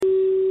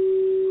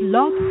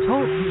Blog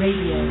Talk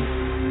Radio.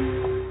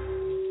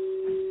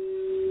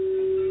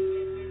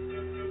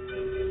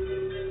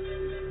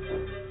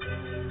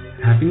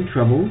 Having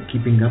trouble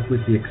keeping up with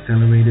the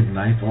accelerated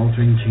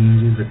life-altering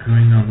changes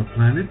occurring on the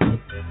planet?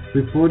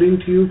 Reporting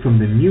to you from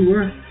the new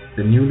Earth,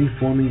 the newly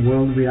forming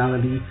world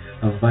reality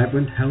of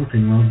vibrant health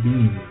and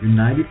well-being,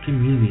 united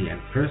community,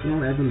 and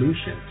personal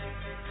evolution.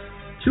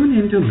 Tune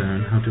in to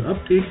learn how to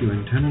update your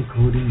internal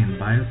coding and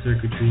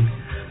biocircuitry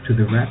to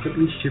the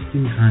rapidly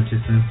shifting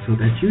consciousness so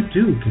that you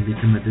too can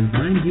become a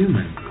divine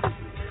human.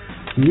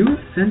 New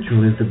Earth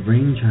Central is the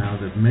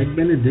brainchild of Meg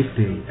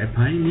Benedicte, a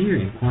pioneer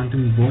in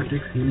quantum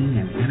vortex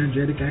healing and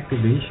energetic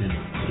activation.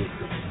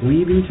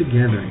 Weaving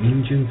together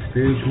ancient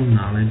spiritual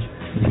knowledge,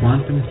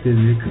 quantum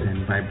physics,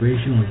 and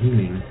vibrational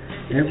healing,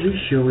 every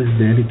show is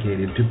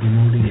dedicated to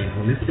promoting a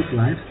holistic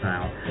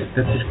lifestyle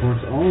that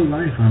supports all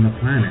life on the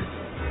planet.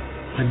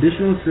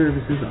 Additional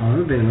services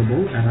are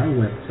available at our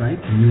website,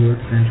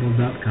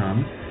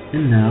 newearthcentral.com.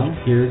 And now,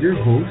 here's your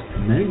host,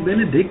 Meg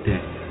Benedicte.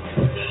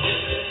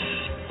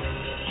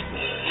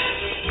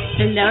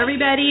 Hello,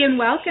 everybody, and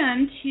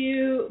welcome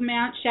to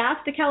Mount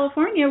Shasta,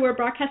 California. We're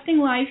broadcasting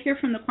live here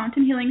from the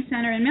Quantum Healing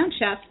Center in Mount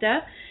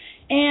Shasta.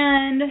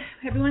 And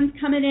everyone's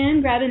coming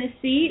in, grabbing a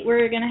seat.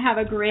 We're going to have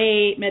a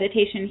great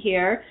meditation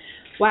here.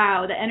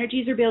 Wow, the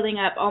energies are building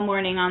up all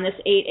morning on this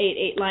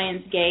 888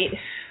 Lions Gate.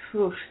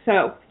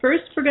 So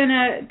first we're going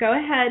to go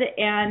ahead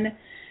and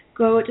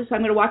I'm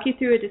going to walk you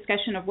through a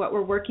discussion of what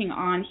we're working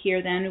on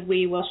here. Then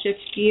we will shift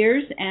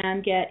gears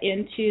and get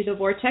into the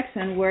vortex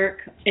and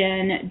work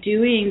in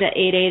doing the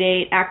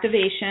 888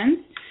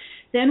 activations.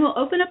 Then we'll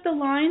open up the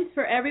lines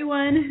for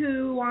everyone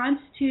who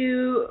wants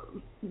to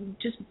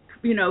just,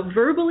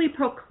 verbally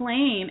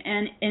proclaim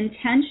an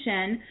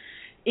intention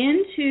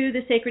into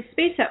the sacred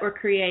space that we're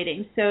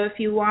creating. So if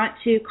you want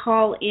to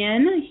call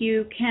in,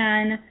 you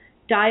can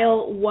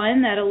dial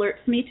 1 that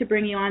alerts me to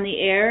bring you on the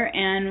air,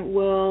 and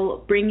we'll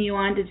bring you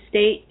on to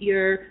state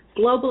your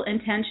global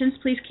intentions.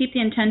 Please keep the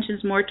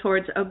intentions more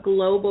towards a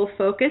global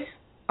focus.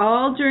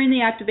 All during the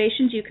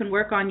activations, you can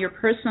work on your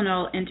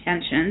personal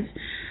intentions.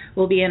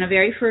 We'll be in a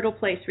very fertile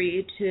place for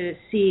you to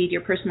seed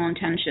your personal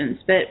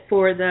intentions. But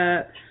for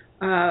the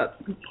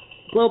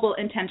global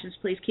intentions,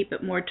 please keep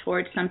it more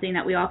towards something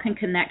that we all can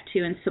connect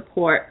to and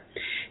support.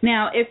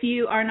 Now, if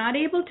you are not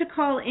able to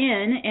call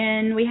in,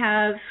 and we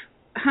have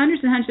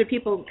hundreds and hundreds of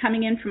people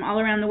coming in from all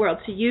around the world,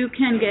 so you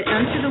can get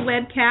onto the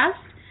webcast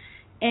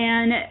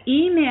and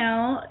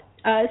email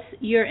us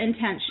your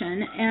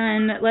intention.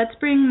 And let's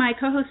bring my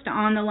co-host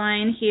on the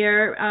line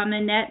here,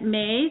 Manette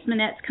Mays.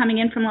 Manette's coming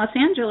in from Los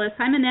Angeles.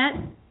 Hi, Manette.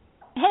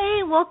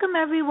 Hey, welcome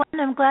everyone.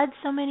 I'm glad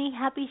so many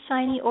happy,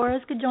 shiny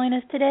auras could join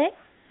us today.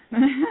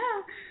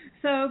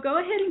 So go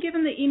ahead and give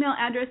them the email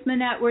address,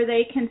 Manette, where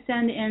they can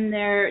send in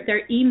their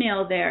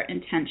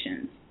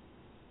intentions.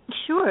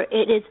 Sure.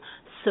 It is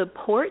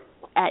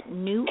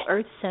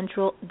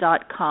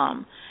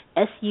support@newearthcentral.com.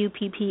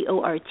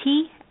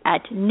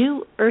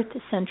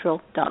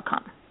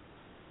 SUPPORT@newearthcentral.com.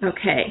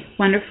 Okay,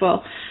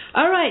 wonderful.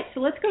 All right, so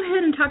let's go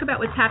ahead and talk about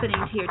what's happening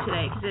here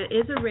today, because it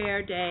is a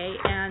rare day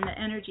and the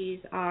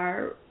energies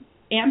are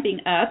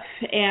amping up,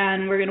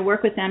 and we're going to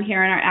work with them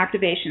here in our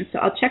activation. So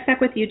I'll check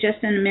back with you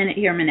just in a minute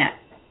here, Manette.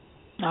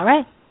 All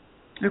right.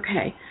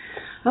 Okay,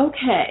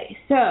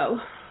 so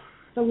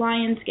the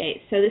Lion's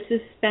Gate. So this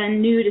has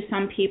been new to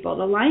some people.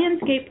 The Lion's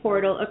Gate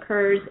portal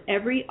occurs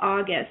every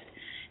August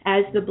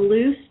as the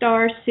blue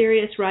star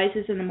Sirius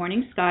rises in the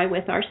morning sky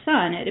with our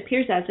sun. It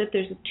appears as if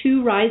there's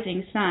 2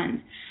 rising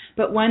suns,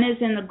 but one is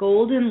in the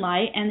golden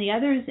light and the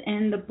other is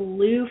in the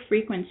blue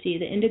frequency,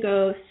 the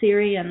indigo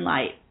Sirian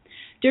light.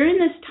 During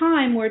this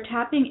time, we're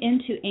tapping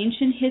into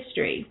ancient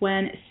history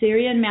when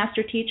Sirian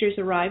master teachers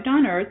arrived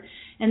on Earth,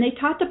 and they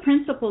taught the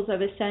principles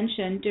of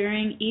ascension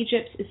during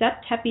Egypt's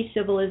Zep-Tepi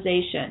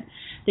civilization.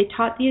 They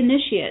taught the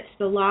initiates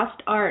the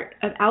lost art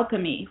of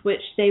alchemy,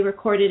 which they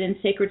recorded in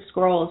sacred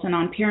scrolls and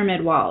on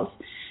pyramid walls.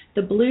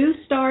 The blue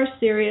star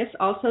Sirius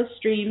also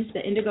streams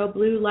the indigo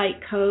blue light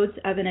codes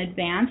of an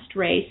advanced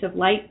race of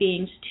light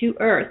beings to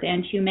Earth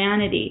and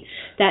humanity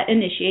that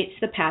initiates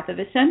the path of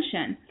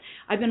ascension.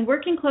 I've been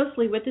working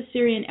closely with the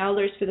Sirian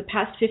elders for the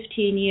past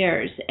 15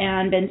 years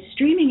and been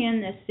streaming in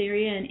this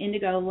Sirian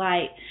indigo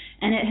light,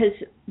 and it has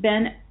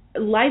been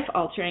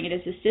life-altering. It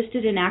has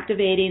assisted in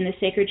activating the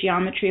sacred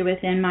geometry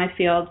within my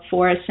field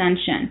for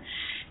ascension.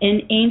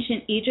 In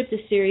ancient Egypt,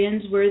 the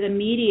Sirians were the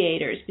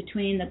mediators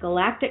between the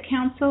Galactic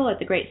Council at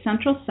the Great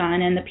Central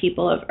Sun and the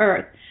people of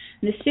Earth.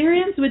 The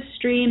Sirians would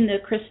stream the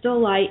crystal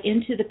light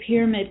into the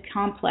pyramid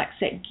complex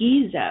at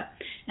Giza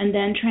and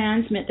then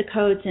transmit the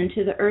codes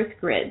into the Earth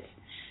grids.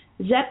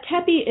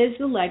 Zep-Tepi is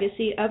the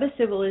legacy of a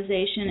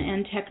civilization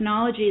and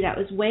technology that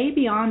was way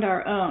beyond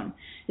our own.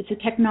 It's a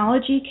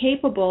technology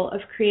capable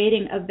of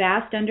creating a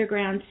vast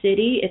underground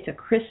city. It's a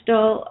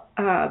crystal,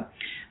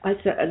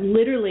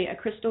 literally a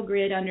crystal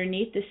grid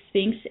underneath the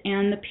Sphinx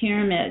and the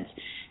pyramids.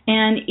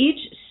 And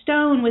each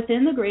stone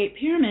within the Great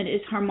Pyramid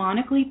is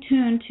harmonically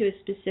tuned to a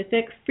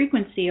specific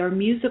frequency or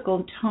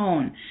musical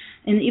tone.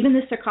 And even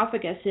the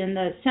sarcophagus in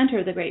the center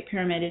of the Great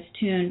Pyramid is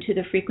tuned to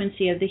the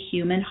frequency of the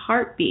human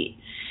heartbeat.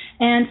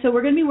 And so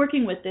we're going to be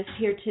working with this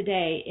here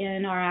today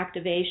in our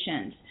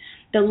activations.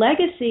 The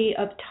legacy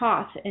of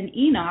Thoth and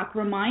Enoch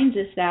reminds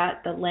us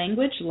that the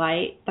language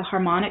light, the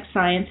harmonic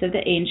science of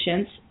the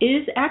ancients,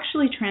 is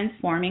actually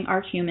transforming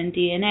our human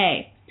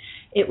DNA.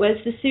 It was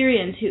the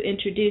Sirians who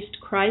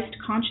introduced Christ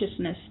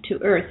consciousness to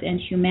Earth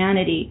and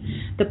humanity.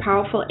 The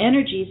powerful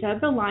energies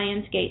of the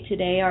Lion's Gate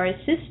today are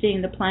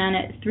assisting the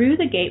planet through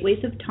the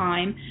gateways of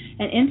time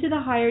and into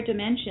the higher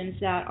dimensions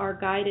that are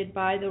guided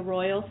by the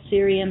royal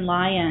Sirian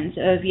lions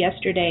of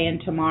yesterday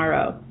and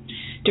tomorrow.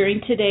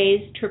 During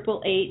today's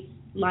 888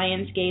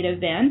 Lion's Gate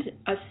event,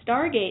 a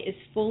stargate is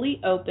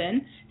fully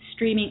open,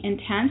 streaming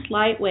intense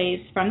light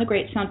waves from the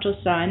great central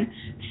sun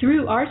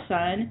through our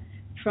sun,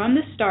 from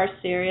the Star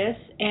Sirius,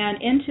 and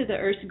into the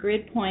Earth's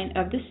grid point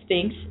of the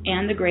Sphinx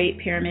and the Great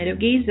Pyramid of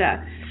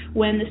Giza.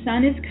 When the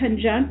sun is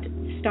conjunct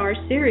Star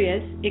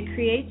Sirius, it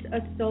creates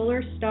a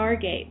solar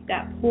stargate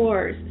that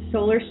pours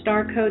solar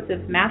star codes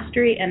of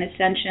mastery and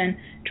ascension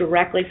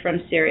directly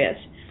from Sirius.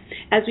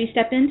 As we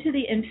step into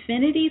the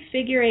Infinity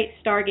Figure 8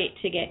 Stargate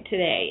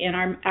today in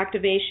our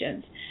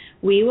activations,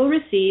 we will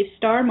receive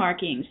star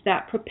markings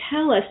that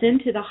propel us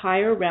into the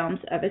higher realms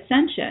of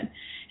ascension.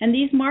 And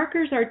these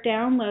markers are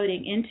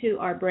downloading into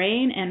our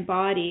brain and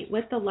body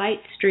with the light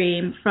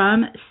stream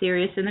from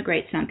Sirius and the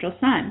Great Central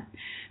Sun.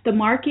 The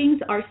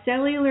markings are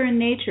cellular in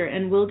nature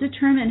and will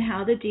determine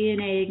how the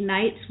DNA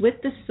ignites with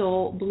the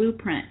soul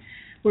blueprint.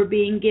 We're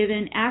being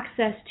given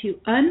access to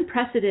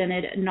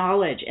unprecedented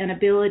knowledge and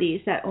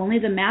abilities that only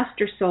the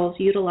master souls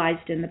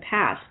utilized in the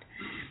past.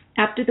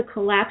 After the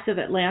collapse of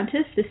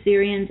Atlantis, the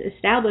Sirians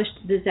established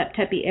the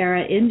Zep-Tepi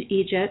era in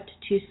Egypt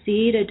to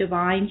seed a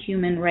divine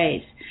human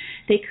race.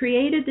 They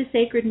created the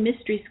sacred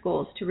mystery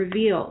schools to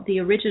reveal the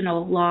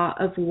original law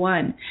of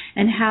one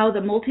and how the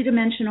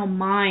multidimensional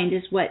mind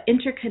is what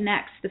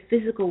interconnects the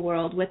physical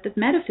world with the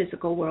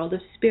metaphysical world of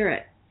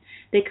spirit.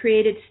 They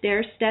created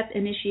stair-step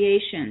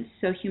initiations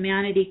so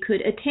humanity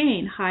could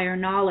attain higher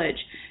knowledge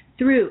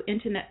through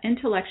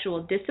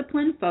intellectual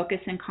discipline, focus,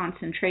 and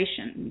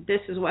concentration.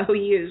 This is what we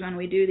use when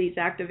we do these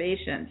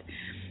activations.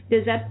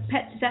 The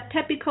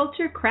Zep-Tepi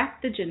culture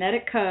cracked the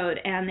genetic code,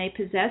 and they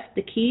possessed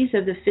the keys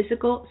of the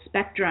physical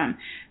spectrum,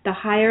 the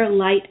higher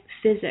light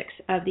physics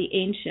of the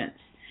ancients.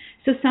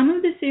 So some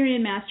of the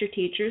Sirian master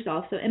teachers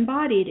also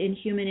embodied in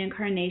human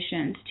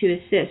incarnations to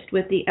assist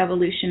with the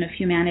evolution of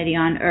humanity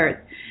on Earth.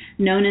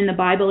 Known in the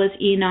Bible as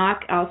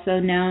Enoch, also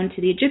known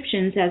to the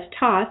Egyptians as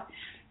Thoth,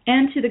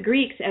 and to the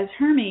Greeks as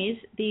Hermes,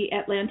 the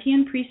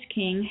Atlantean priest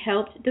king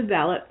helped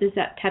develop the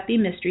Zep-Tepi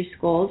mystery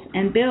schools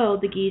and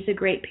build the Giza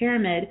Great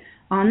Pyramid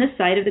on the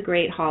site of the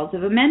Great Halls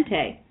of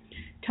Amenti.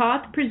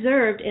 Thoth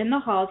preserved in the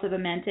halls of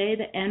Amenti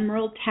the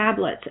emerald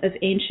tablets of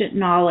ancient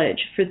knowledge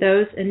for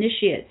those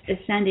initiates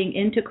ascending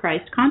into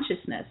Christ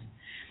consciousness.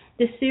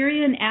 The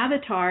Sirian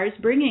avatars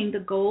bringing the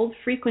gold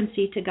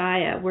frequency to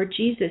Gaia were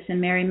Jesus and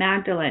Mary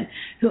Magdalene,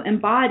 who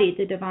embodied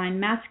the divine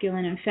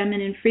masculine and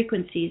feminine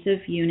frequencies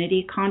of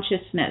unity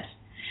consciousness.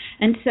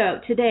 And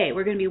so today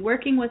we're going to be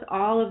working with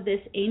all of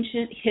this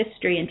ancient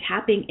history and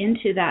tapping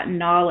into that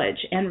knowledge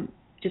and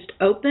just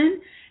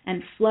open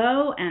and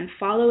flow and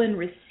follow and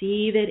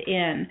receive it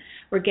in.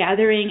 We're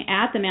gathering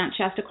at the Mount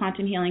Shasta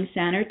Quantum Healing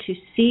Center to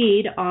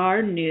seed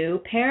our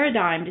new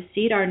paradigm, to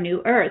seed our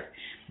new Earth.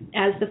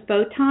 As the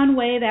photon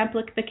wave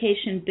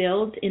amplification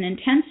builds in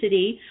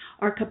intensity,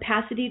 our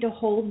capacity to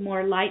hold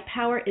more light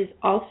power is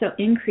also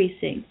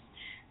increasing.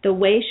 The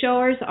way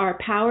showers are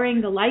powering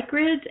the light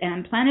grids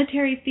and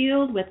planetary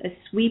field with a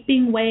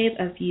sweeping wave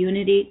of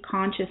unity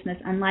consciousness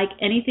unlike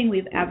anything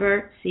we've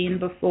ever seen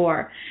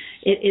before.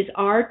 It is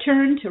our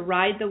turn to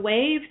ride the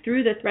wave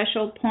through the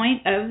threshold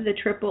point of the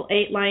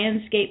 888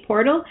 Lion's Gate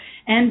portal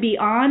and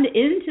beyond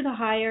into the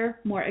higher,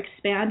 more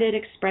expanded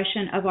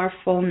expression of our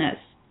fullness.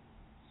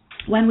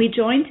 When we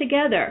join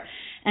together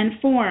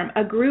and form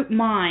a group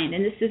mind,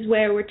 and this is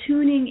where we're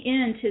tuning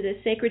into the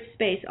sacred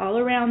space all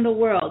around the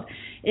world,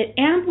 it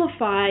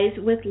amplifies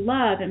with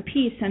love and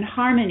peace and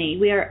harmony.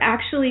 We are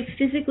actually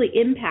physically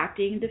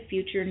impacting the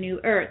future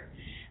new Earth.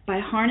 By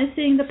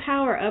harnessing the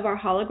power of our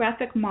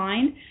holographic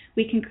mind,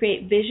 we can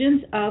create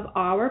visions of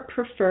our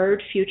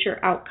preferred future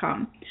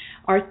outcome.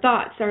 Our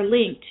thoughts are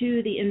linked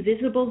to the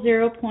invisible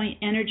zero-point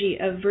energy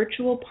of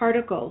virtual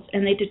particles,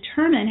 and they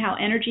determine how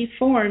energy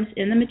forms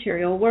in the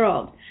material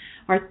world.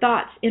 Our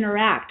thoughts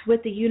interact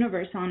with the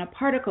universe on a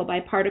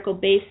particle-by-particle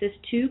basis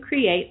to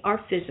create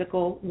our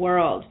physical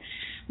world.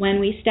 When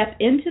we step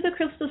into the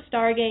crystal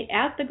stargate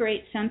at the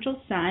great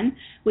central sun,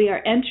 we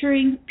are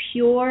entering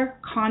pure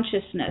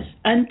consciousness,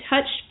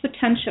 untouched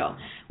potential.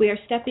 We are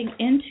stepping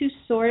into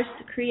Source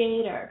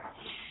Creator.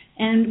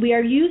 And we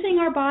are using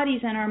our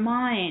bodies and our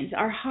minds,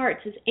 our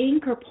hearts, as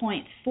anchor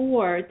points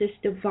for this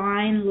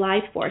divine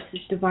life force,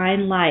 this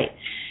divine light.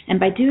 And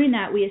by doing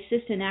that, we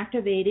assist in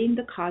activating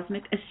the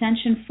cosmic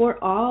ascension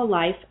for all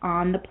life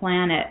on the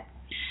planet.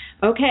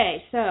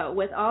 Okay, so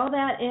with all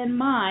that in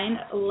mind,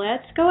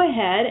 let's go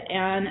ahead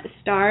and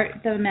start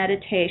the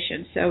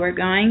meditation. So we're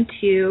going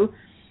to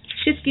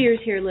shift gears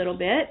here a little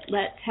bit.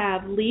 Let's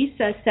have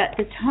Lisa set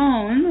the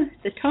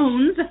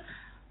tones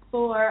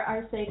for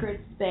our sacred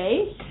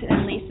space.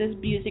 And Lisa's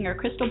using her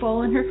crystal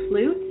bowl and her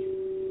flute.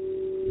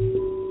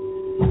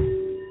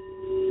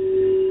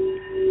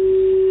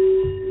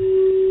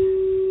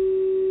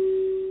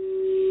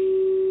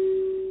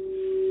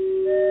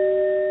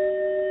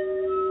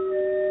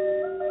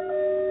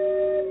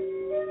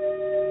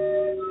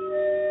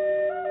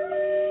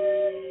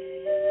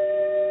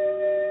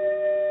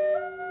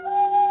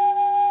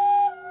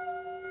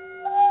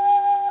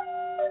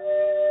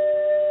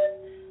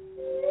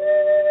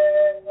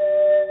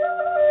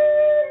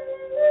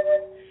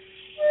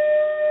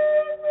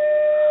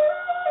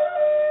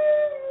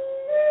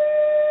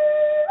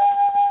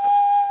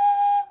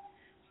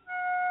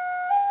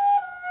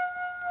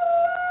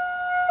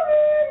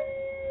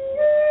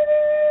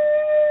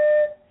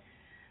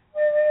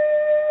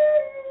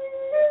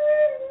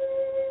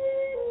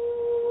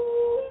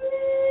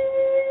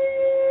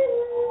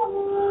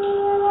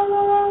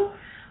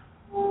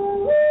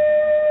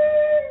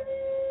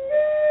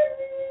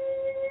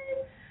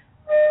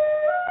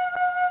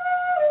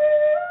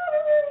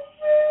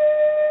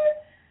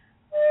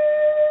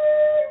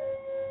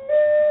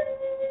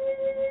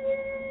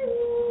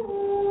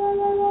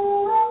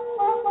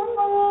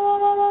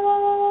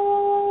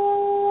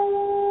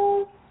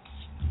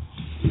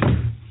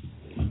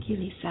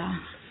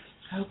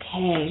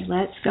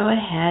 Let's go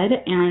ahead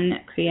and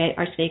create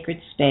our sacred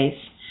space.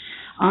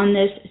 On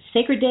this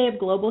sacred day of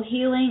global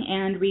healing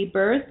and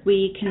rebirth,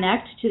 we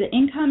connect to the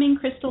incoming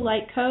crystal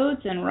light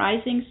codes and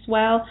rising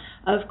swell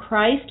of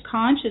Christ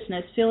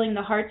consciousness, filling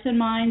the hearts and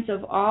minds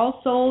of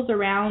all souls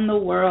around the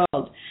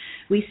world.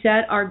 We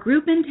set our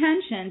group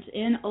intentions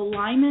in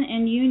alignment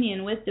and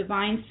union with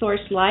divine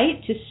source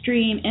light to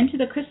stream into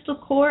the crystal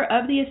core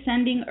of the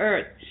ascending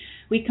earth.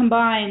 We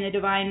combine the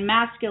divine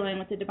masculine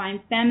with the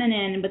divine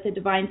feminine, with the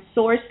divine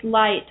source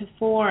light to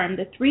form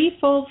the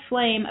threefold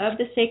flame of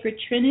the sacred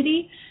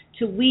Trinity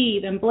to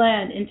weave and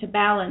blend into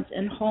balance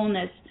and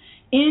wholeness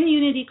in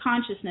unity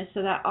consciousness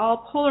so that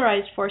all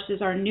polarized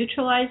forces are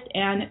neutralized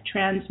and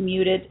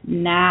transmuted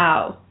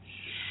now.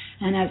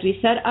 And as we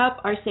set up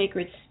our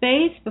sacred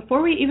space,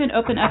 before we even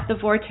open up the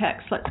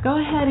vortex, let's go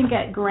ahead and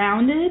get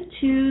grounded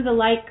to the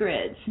light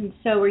grids. And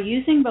so we're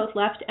using both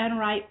left and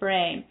right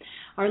brain.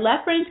 Our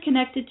left brain is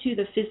connected to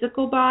the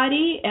physical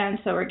body, and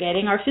so we're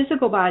getting our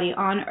physical body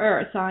on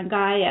Earth, on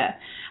Gaia.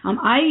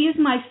 I use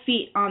my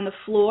feet on the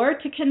floor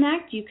to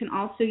connect. You can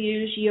also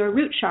use your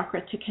root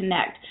chakra to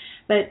connect.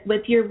 But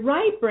with your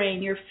right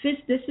brain,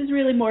 this is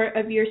really more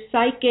of your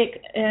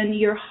psychic and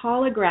your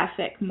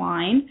holographic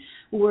mind.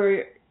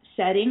 We're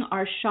setting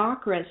our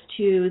chakras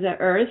to the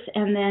Earth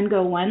and then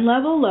go one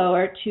level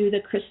lower to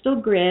the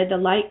crystal grid, the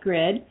light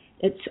grid.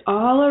 It's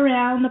all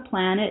around the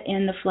planet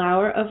in the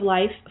flower of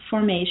life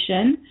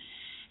formation.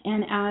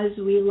 And as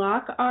we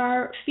lock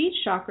our feet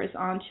chakras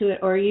onto it,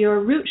 or your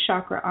root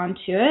chakra onto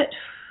it,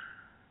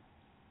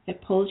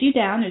 it pulls you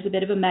down. There's a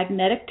bit of a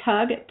magnetic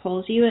tug. It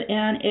pulls you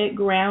and it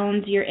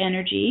grounds your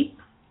energy.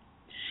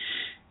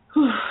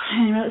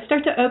 And let's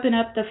start to open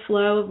up the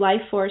flow of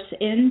life force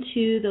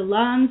into the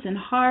lungs and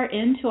heart,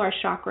 into our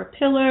chakra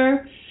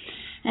pillar.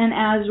 And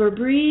as we're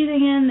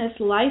breathing in this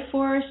life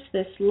force,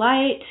 this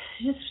light,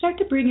 just start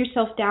to bring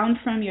yourself down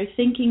from your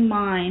thinking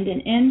mind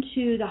and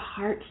into the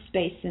heart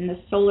space and the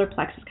solar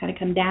plexus. Kind of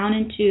come down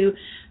into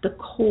the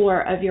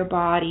core of your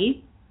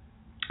body,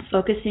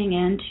 focusing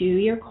into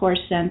your core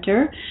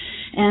center.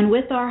 And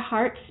with our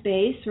heart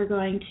space, we're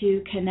going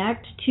to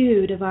connect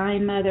to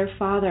Divine Mother,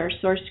 Father,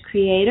 Source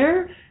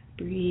Creator.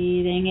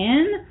 Breathing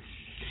in.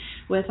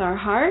 With our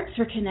hearts,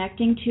 we're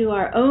connecting to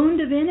our own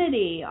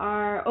divinity,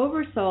 our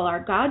oversoul,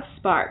 our God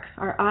spark,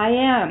 our I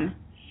am.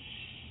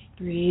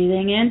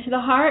 Breathing into the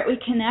heart, we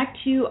connect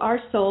to our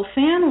soul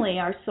family,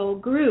 our soul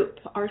group,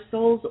 our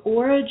soul's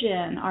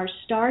origin, our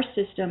star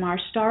system, our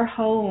star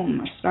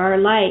home, our star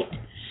light,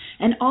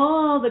 and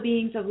all the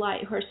beings of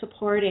light who are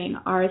supporting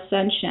our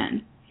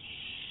ascension.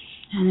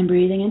 And then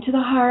breathing into the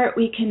heart,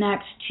 we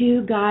connect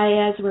to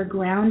Gaia as we're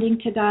grounding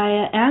to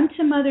Gaia and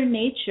to Mother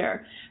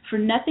Nature, for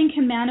nothing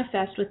can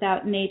manifest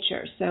without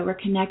nature. So we're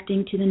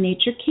connecting to the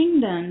nature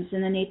kingdoms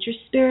and the nature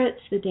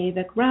spirits, the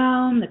Devic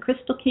realm, the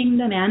crystal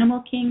kingdom,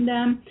 animal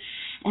kingdom.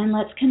 And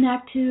let's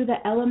connect to the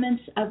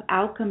elements of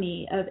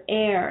alchemy, of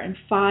air and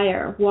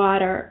fire,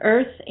 water,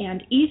 earth,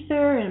 and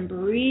ether, and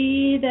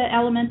breathe the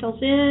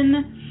elementals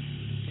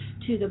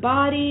in to the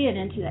body and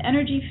into the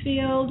energy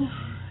field.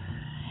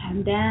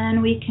 And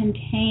then we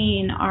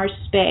contain our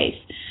space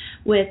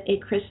with a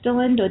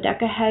crystalline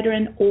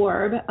dodecahedron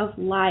orb of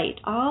light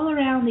all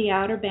around the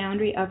outer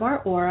boundary of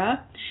our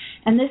aura.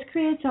 And this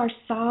creates our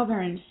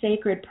sovereign,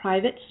 sacred,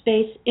 private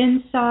space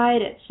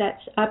inside. It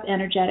sets up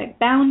energetic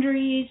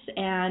boundaries,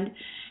 and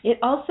it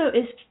also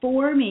is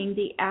forming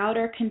the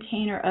outer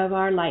container of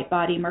our light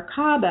body,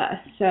 Merkaba.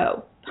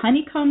 So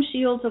honeycomb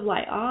shields of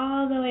light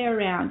all the way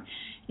around.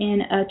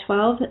 in a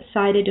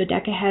 12-sided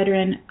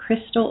dodecahedron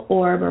crystal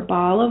orb or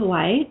ball of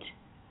light.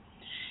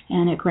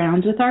 And it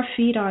grounds with our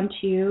feet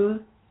onto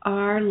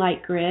our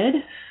light grid,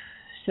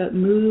 so it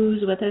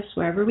moves with us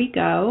wherever we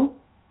go.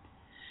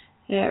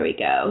 There we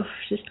go.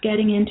 Just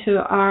getting into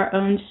our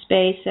own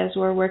space as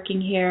we're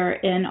working here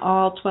in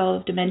all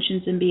 12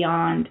 dimensions and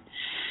beyond.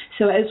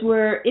 So as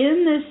we're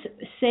in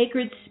this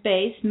sacred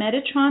space,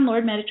 Metatron,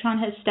 Lord Metatron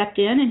has stepped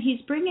in, and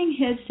he's bringing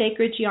his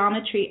sacred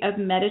geometry of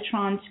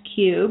Metatron's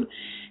cube.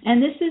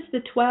 And this is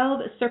the 12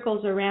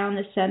 circles around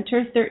the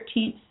center,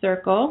 13th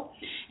circle.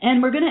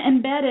 And we're going to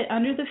embed it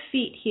under the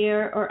feet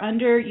here or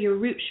under your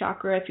root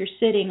chakra if you're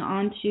sitting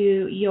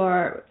onto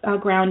your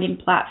grounding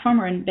platform,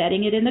 or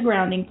embedding it in the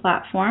grounding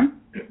platform.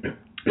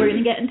 We're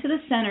going to get into the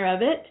center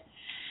of it.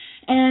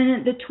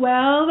 And the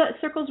 12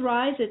 circles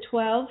rise at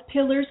 12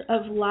 pillars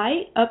of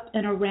light up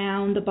and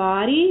around the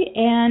body,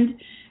 and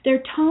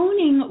they're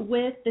toning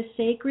with the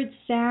sacred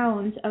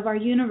sounds of our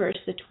universe,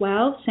 the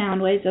 12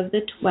 sound waves of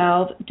the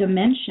 12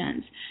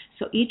 dimensions.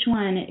 So each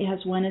one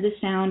has one of the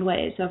sound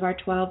waves of our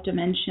 12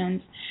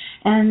 dimensions,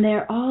 and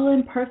they're all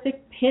in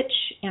perfect pitch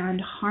and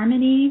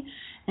harmony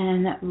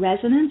and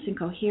resonance and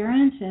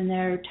coherence, and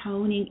they're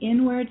toning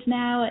inwards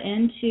now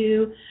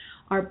into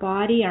our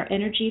body, our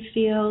energy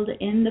field,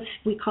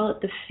 we call it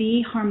the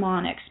phi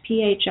harmonics,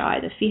 PHI,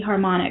 the phi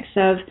harmonics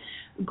of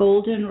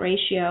golden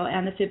ratio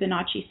and the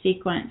Fibonacci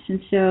sequence. And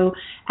so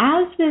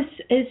as this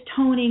is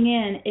toning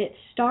in, it's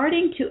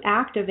starting to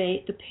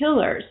activate the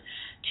pillars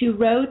to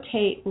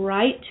rotate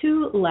right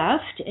to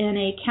left in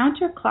a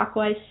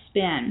counterclockwise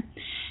spin.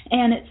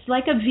 And it's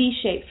like a V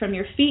shape from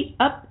your feet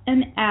up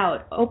and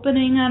out,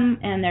 opening them,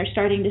 and they're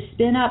starting to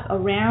spin up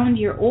around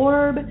your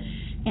orb.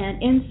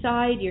 And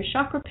inside your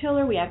chakra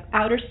pillar, we have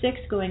outer six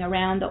going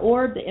around the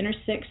orb, the inner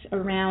six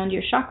around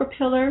your chakra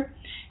pillar.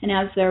 And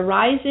as they're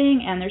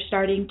rising and they're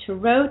starting to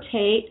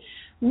rotate,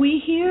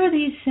 we hear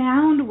these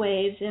sound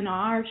waves in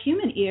our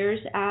human ears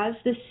as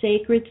the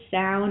sacred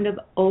sound of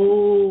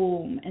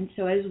Om. And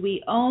so as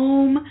we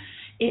Om,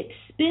 it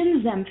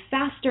spins them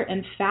faster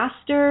and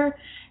faster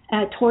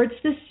towards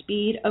the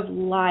speed of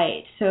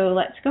light. So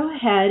let's go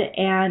ahead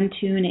and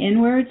tune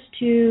inwards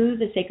to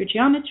the sacred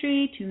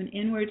geometry, tune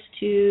inwards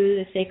to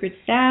the sacred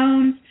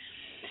sounds,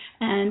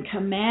 and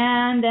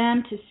command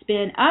them to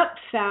spin up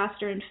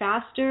faster and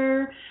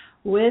faster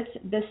with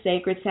the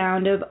sacred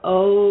sound of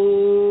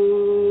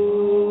Om.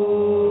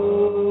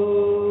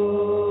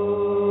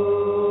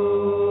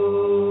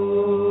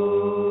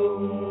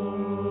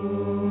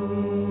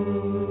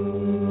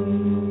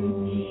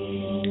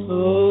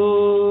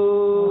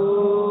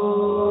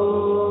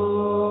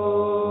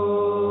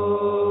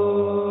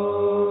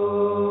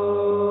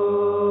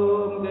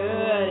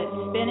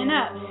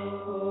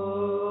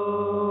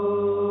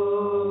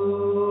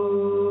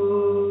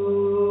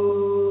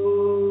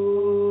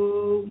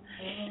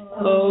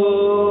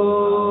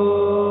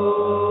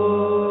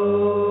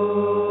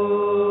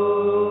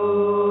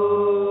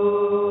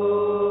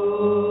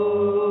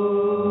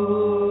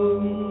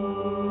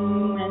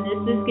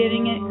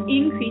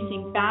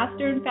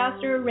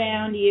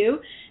 Around you.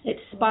 It's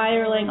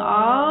spiraling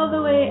all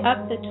the way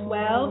up the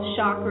 12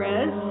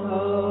 chakras.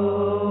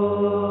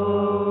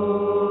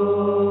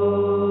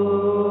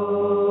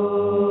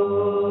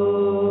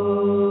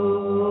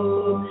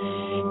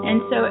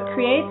 And so it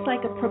creates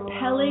like a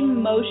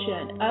propelling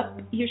motion up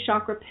your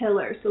chakra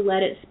pillar. So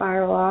let it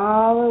spiral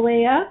all the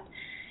way up.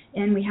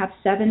 And we have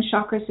 7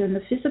 chakras in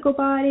the physical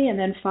body, and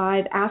then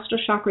 5 astral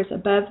chakras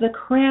above the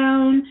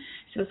crown.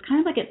 So it's kind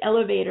of like an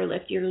elevator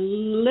lift. You're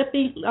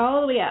lifting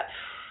all the way up,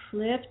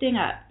 lifting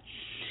up.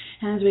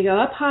 And as we go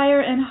up higher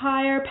and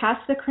higher,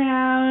 past the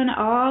crown,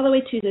 all the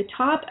way to the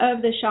top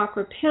of the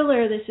chakra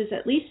pillar, this is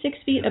at least 6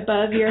 feet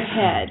above your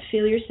head.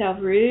 Feel yourself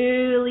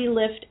really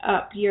lift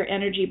up your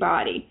energy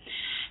body.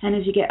 And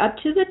as you get up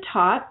to the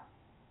top,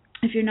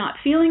 if you're not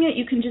feeling it,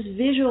 you can just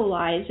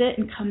visualize it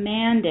and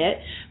command it.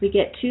 We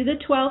get to the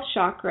 12th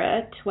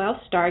chakra, 12th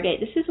stargate.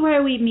 This is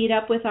where we meet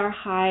up with our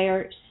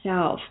higher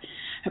self.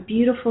 A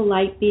beautiful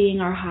light being,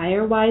 our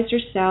higher, wiser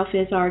self,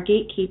 is our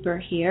gatekeeper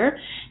here.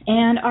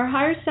 And our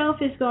higher self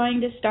is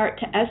going to start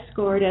to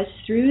escort us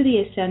through the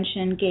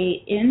ascension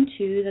gate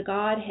into the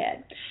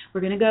Godhead. We're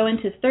going to go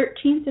into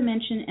 13th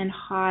dimension and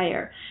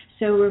higher.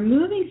 So we're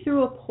moving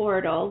through a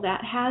portal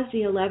that has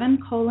the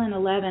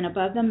 11:11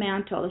 above the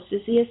mantle. This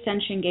is the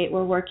ascension gate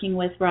we're working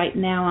with right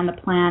now on the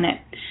planet.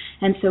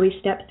 And so we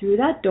step through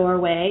that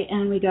doorway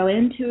and we go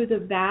into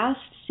the vast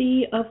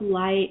sea of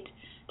light,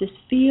 this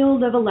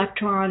field of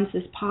electrons,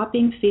 this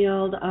popping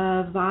field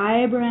of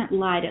vibrant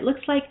light. It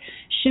looks like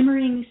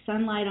shimmering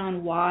sunlight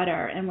on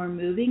water, and we're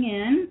moving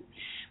in.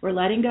 We're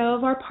letting go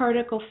of our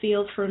particle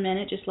field for a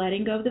minute, just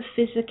letting go of the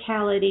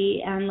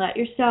physicality, and let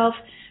yourself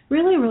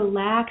really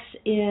relax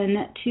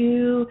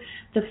into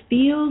the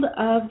field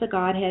of the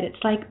Godhead.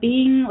 It's like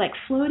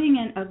floating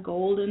in a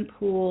golden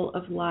pool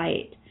of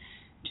light.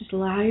 Just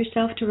allow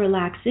yourself to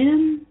relax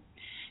in.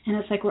 And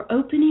it's like we're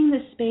opening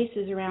the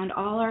spaces around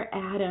all our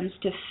atoms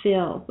to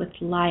fill with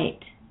light.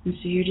 And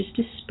so you're just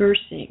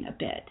dispersing a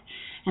bit.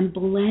 and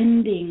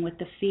blending with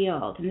the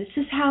field. And this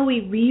is how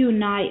we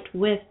reunite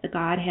with the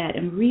Godhead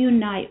and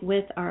reunite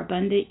with our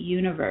abundant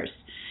universe.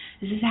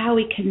 This is how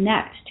we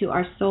connect to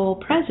our soul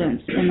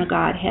presence in the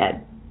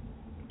Godhead.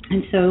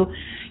 And so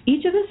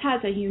each of us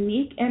has a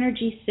unique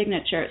energy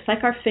signature. It's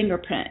like our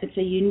fingerprint. It's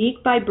a unique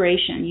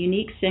vibration,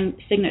 unique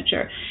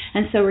signature.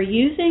 And so we're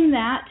using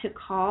that to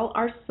call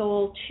our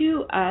soul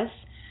to us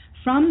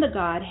from the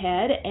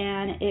Godhead,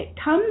 and it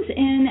comes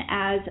in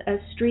as a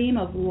stream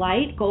of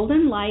light,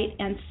 golden light,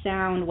 and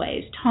sound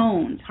waves,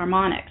 tones,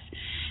 harmonics.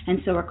 And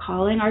so we're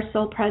calling our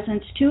soul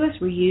presence to us.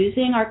 We're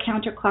using our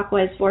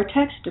counterclockwise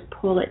vortex to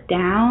pull it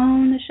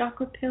down the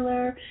chakra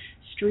pillar,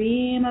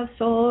 stream of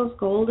souls,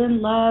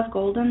 golden love,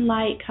 golden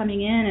light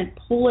coming in, and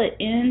pull it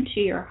into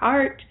your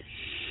heart.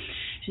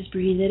 Just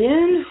breathe it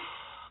in,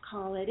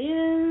 call it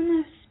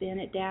in, spin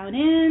it down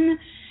in.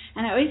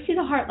 And I always see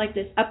the heart like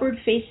this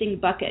upward-facing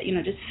bucket.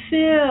 Just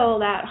fill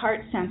that heart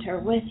center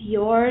with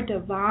your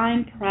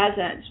divine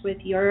presence, with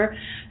your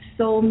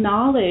soul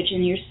knowledge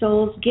and your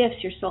soul's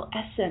gifts, your soul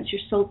essence,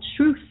 your soul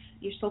truth,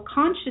 your soul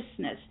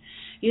consciousness.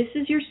 This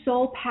is your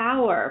soul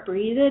power.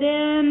 Breathe it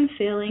in,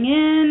 filling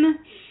in.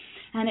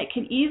 And it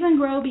can even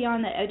grow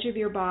beyond the edge of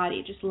your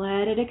body. Just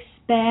let it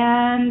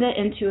expand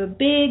into a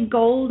big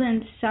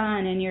golden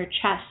sun in your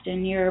chest,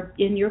 in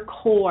your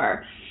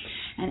core.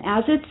 And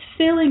as it's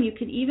filling, you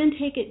can even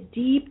take it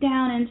deep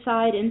down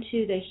inside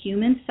into the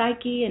human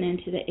psyche and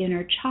into the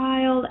inner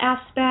child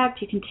aspect.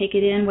 You can take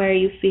it in where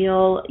you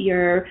feel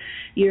you're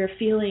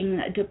feeling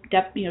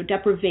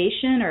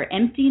deprivation or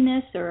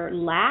emptiness or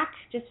lack.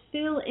 Just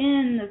fill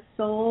in the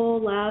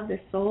soul love, the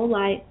soul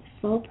light,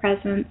 the soul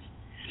presence,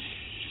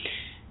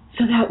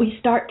 so that we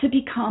start to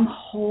become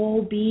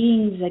whole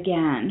beings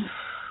again.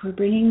 We're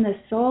bringing the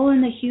soul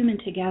and the human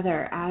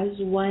together as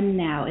one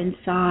now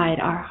inside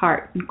our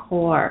heart and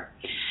core.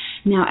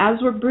 Now,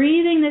 as we're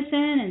breathing this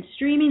in and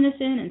streaming this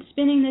in and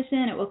spinning this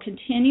in, it will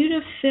continue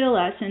to fill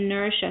us and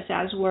nourish us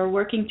as we're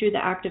working through the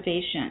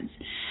activations.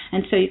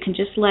 And so you can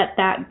just let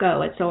that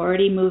go. It's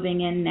already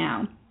moving in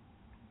now.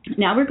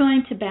 Now we're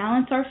going to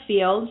balance our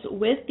fields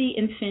with the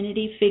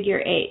infinity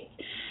figure 8.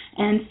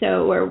 And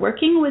so we're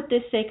working with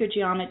this sacred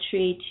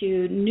geometry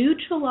to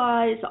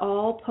neutralize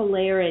all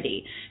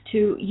polarity,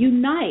 to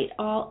unite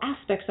all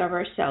aspects of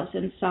ourselves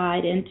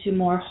inside into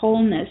more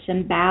wholeness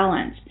and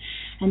balance.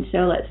 And so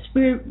let's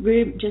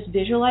just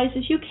visualize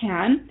as you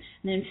can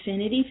an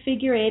infinity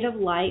figure 8 of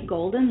light,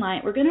 golden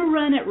light. We're going to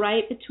run it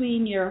right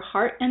between your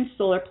heart and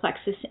solar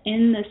plexus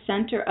in the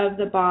center of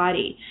the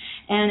body.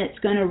 And it's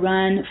going to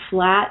run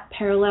flat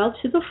parallel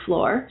to the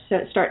floor. So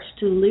it starts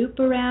to loop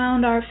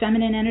around our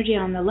feminine energy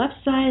on the left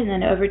side and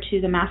then over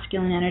to the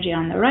masculine energy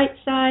on the right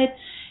side.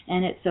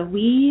 And it's a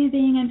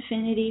weaving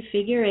infinity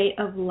figure 8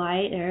 of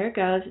light. There it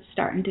goes. It's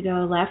starting to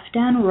go left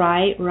and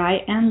right,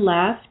 right and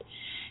left.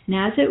 And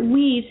as it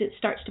weaves, it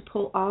starts to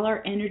pull all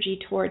our energy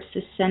towards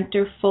the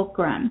center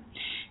fulcrum.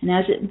 And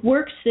as it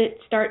works, it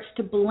starts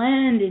to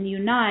blend and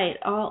unite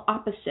all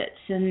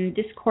opposites and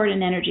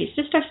discordant energies.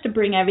 It just starts to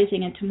bring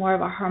everything into more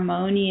of a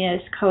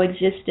harmonious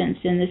coexistence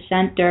in the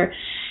center.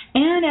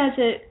 And as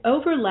it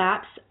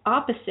overlaps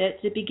opposites,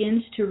 it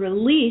begins to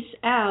release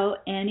out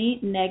any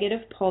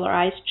negative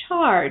polarized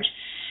charge.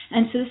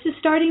 And so this is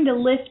starting to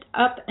lift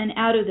up and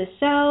out of the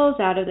cells,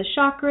 out of the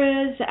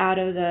chakras, out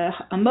of the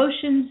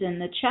emotions in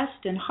the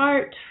chest and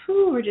heart.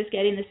 We're just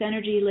getting this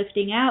energy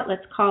lifting out.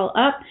 Let's call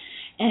up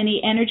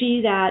any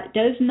energy that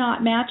does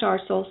not match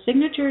our soul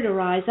signature to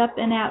rise up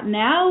and out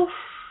now.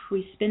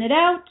 We spin it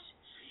out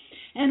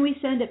and we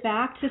send it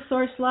back to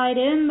source light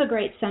in the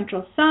great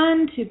central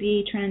sun to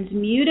be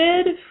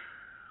transmuted.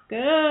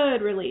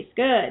 Good, release,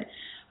 good.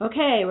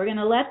 Okay, we're going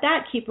to let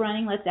that keep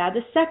running. Let's add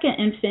the second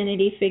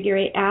infinity figure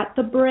 8 at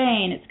the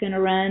brain. It's going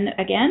to run,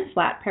 again,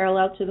 flat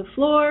parallel to the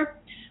floor,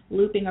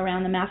 looping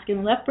around the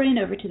masculine left brain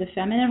over to the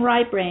feminine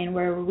right brain.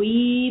 We're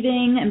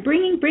weaving and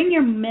bring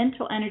your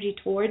mental energy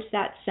towards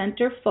that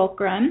center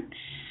fulcrum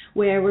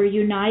where we're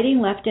uniting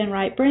left and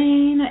right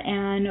brain,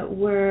 and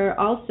we're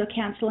also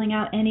canceling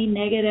out any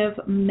negative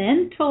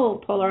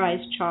mental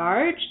polarized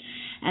charge.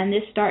 And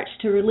this starts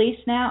to release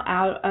now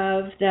out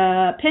of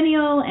the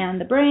pineal and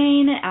the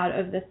brain, out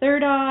of the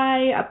third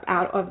eye, up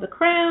out of the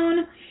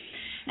crown.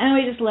 And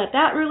we just let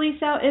that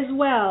release out as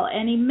well.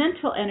 Any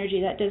mental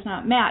energy that does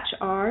not match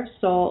our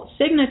soul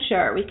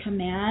signature. We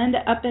command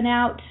up and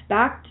out,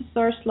 back to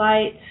source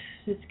light.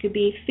 This could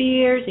be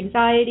fears,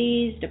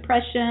 anxieties,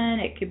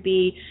 depression. It could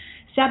be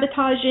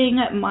sabotaging,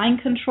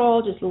 mind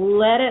control. Just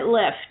let it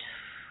lift.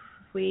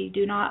 We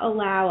do not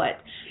allow it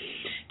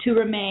to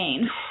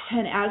remain.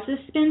 And as this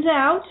spins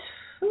out,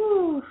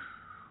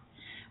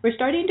 we're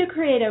starting to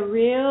create a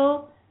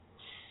real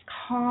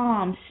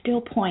calm,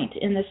 still point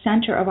in the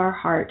center of our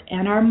heart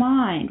and our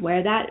mind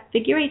where that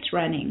figure 8's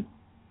running.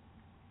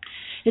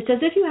 It's as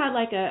if you had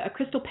like a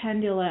crystal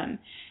pendulum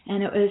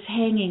and it was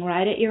hanging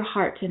right at your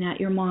heart and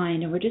at your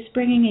mind, and we're just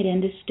bringing it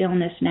into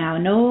stillness now.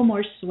 No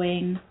more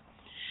swing,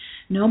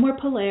 no more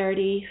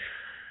polarity,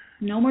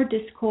 no more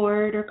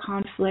discord or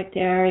conflict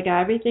there. We got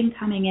everything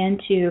coming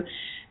into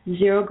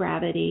zero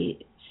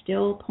gravity,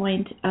 still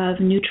point of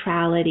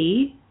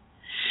neutrality.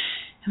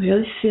 And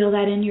really feel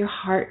that in your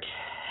heart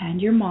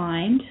and your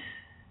mind,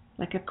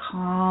 like a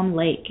calm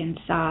lake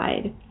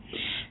inside.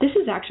 This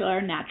is actually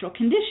our natural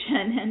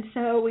condition, and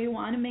so we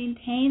want to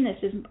maintain this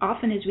as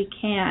often as we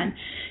can.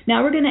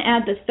 Now we're going to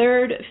add the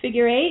third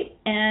figure eight,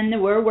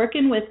 and we're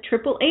working with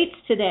triple eights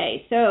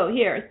today. So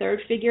here, third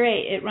figure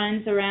eight, it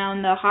runs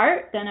around the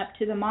heart, then up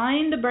to the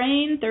mind, the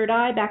brain, third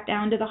eye, back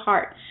down to the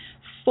heart.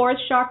 Fourth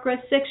chakra,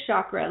 sixth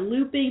chakra,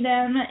 looping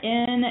them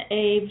in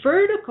a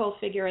vertical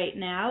figure eight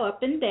now,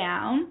 up and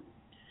down,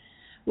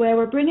 where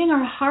we're bringing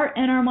our heart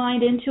and our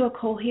mind into a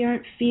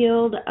coherent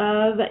field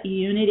of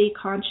unity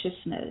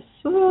consciousness.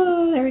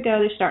 Oh, there we go.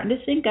 They're starting to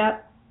sync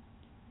up.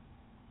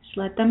 Just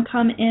let them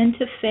come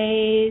into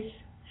phase,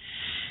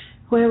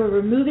 where we're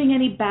removing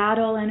any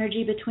battle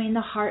energy between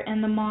the heart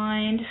and the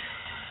mind,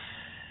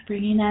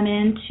 bringing them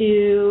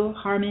into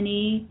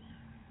harmony.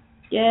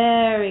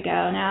 There we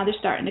go. Now they're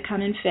starting to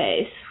come in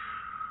phase.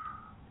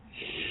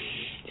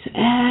 So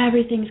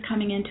everything's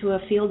coming into a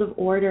field of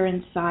order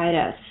inside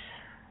us.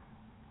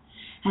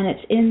 And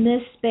it's in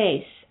this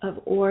space of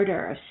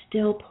order, of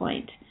still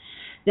point,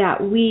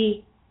 that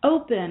we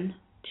open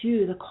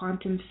to the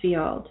quantum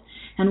field.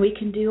 And we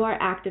can do our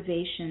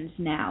activations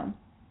now.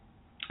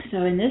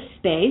 So in this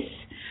space,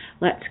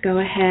 let's go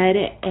ahead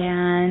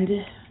and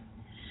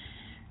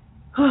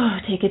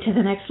take it to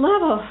the next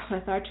level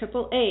with our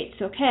triple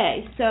eights.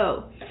 Okay,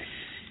 so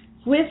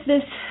with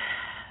this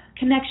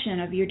connection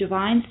of your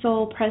divine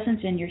soul presence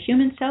in your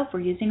human self,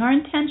 we're using our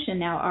intention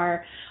now,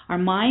 our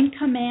mind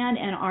command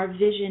and our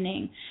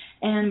visioning.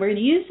 And we're going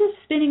to use this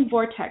spinning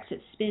vortex.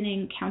 It's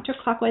spinning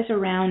counterclockwise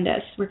around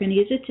us. We're going to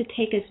use it to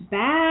take us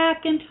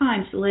back in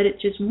time. So let it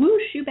just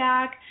whoosh you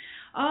back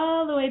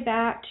all the way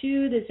back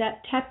to the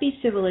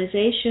Tepe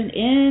civilization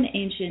in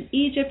ancient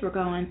Egypt. We're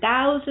going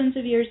thousands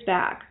of years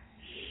back,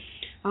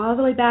 all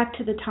the way back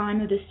to the time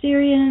of the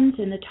Syrians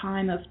and the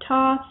time of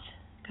Thoth.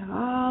 Go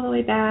all the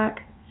way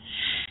back.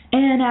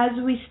 And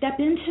as we step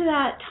into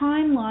that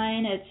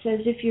timeline, it's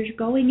as if you're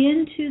going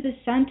into the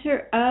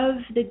center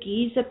of the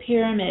Giza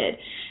pyramid.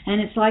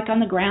 And it's like on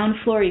the ground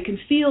floor. You can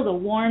feel the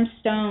warm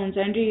stones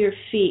under your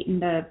feet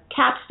and the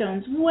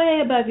capstones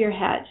way above your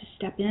head. Just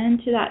step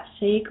into that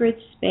sacred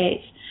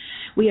space.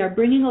 We are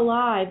bringing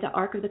alive the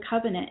Ark of the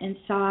Covenant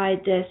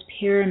inside this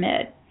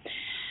pyramid.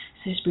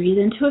 So just breathe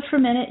into it for a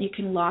minute. You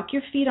can lock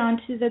your feet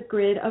onto the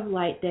grid of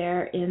light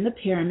there in the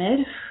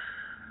pyramid.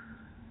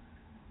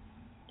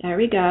 There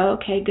we go.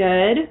 Okay,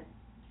 good.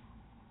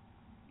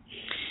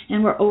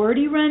 And we're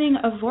already running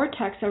a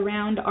vortex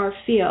around our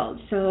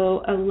field.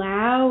 So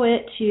allow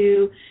it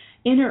to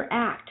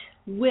interact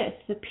with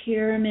the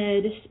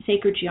pyramid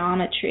sacred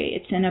geometry.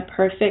 It's in a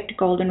perfect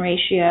golden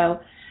ratio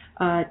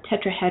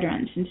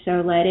tetrahedrons. And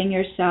so letting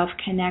yourself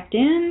connect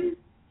in.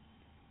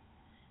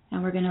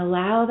 And we're going to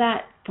allow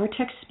that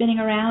vortex spinning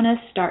around us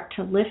start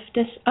to lift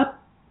us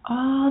up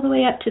all the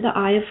way up to the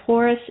Eye of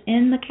Horus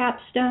in the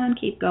capstone.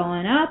 Keep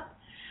going up.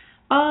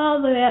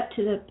 All the way up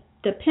to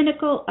the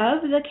pinnacle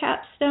of the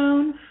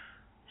capstone.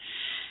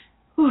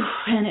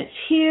 And it's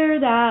here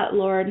that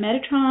Lord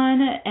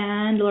Metatron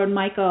and Lord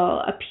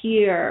Michael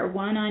appear,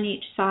 one on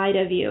each side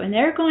of you. And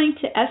they're going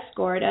to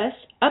escort us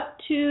up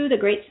to the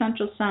Great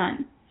Central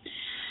Sun.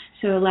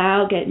 So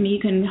you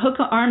can hook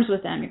arms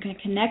with them. You're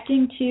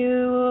connecting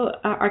to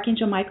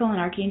Archangel Michael and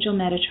Archangel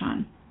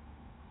Metatron.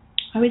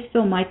 I always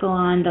feel Michael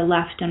on the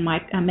left and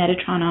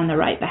Metatron on the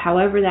right, but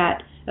however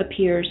that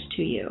appears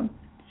to you.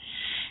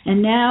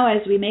 And now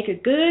as we make a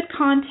good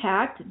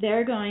contact,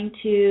 they're going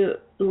to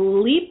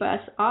leap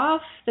us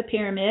off the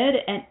pyramid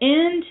and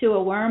into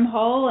a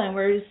wormhole, and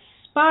we're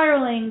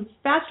spiraling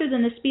faster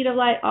than the speed of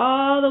light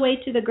all the way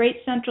to the Great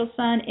Central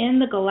Sun in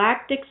the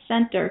Galactic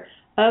Center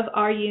of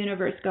our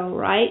universe. Go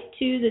right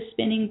to the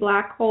spinning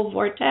black hole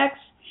vortex.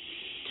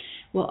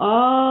 We'll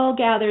all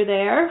gather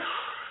there.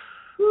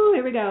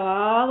 Here we go,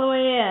 all the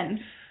way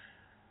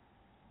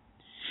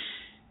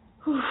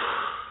in.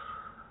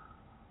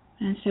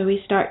 And so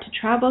we start to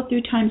travel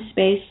through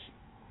time-space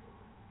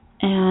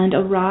and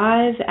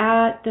arrive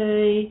at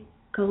the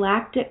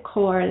galactic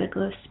core,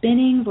 the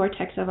spinning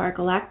vortex of our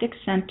galactic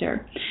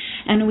center.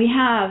 And we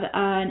have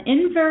an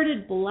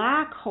inverted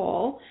black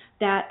hole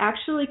that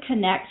actually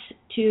connects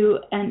to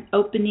an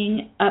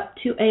opening up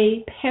to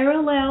a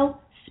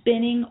parallel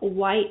spinning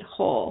white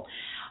hole.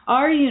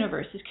 Our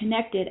universe is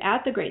connected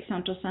at the Great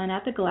Central Sun,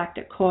 at the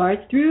galactic core,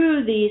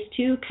 through these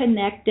two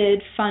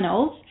connected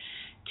funnels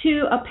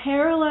to a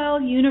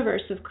parallel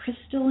universe of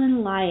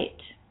crystalline light.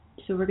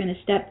 So we're going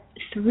to step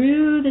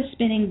through the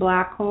spinning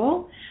black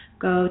hole,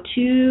 go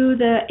to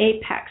the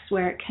apex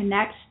where it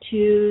connects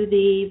to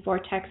the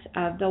vortex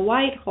of the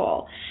white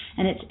hole.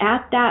 And it's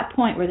at that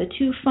point where the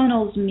two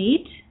funnels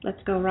meet.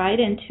 Let's go right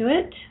into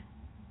it.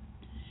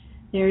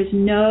 There's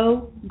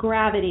no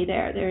gravity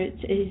there. There's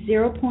a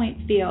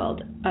 0-point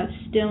field of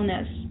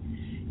stillness.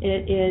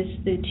 It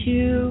is the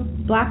two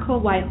black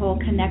hole, white hole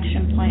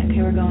connection point.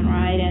 Okay, we're going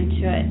right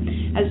into it.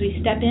 As we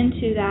step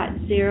into that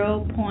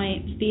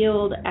 0-point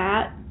field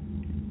at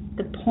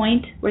the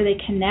point where they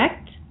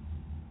connect,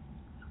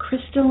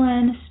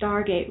 crystalline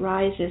stargate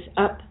rises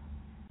up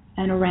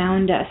and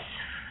around us.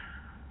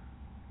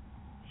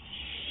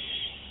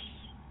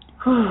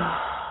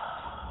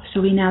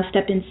 So we now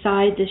step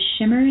inside this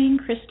shimmering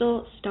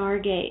crystal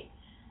stargate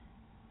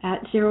at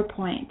 0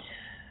 point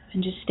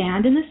and just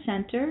stand in the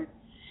center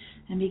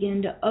and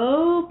begin to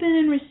open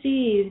and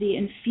receive the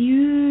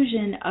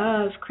infusion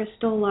of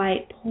crystal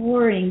light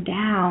pouring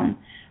down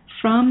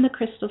from the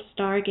crystal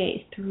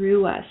stargate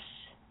through us.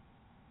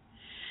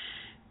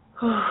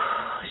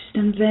 Just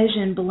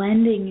envision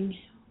blending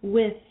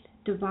with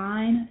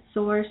divine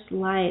source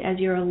light as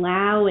you're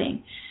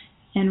allowing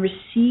and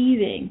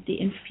receiving the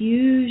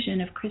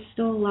infusion of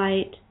crystal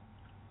light.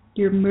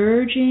 You're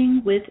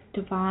merging with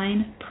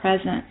divine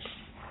presence.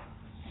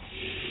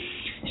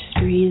 Just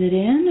breathe it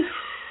in.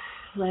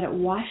 Let it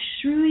wash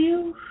through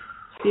you.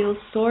 Feel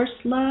source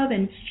love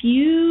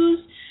infuse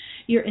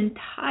your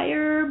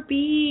entire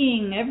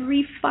being,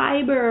 every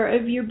fiber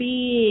of your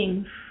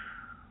being,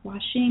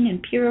 washing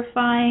and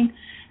purifying,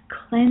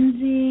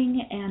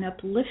 cleansing and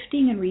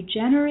uplifting and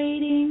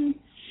regenerating.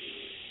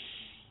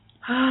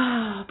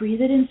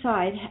 Breathe it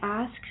inside.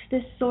 Ask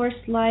this source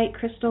light,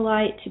 crystal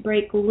light, to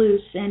break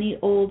loose any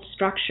old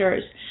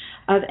structures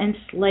of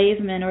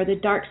enslavement or the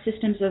dark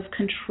systems of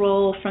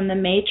control from the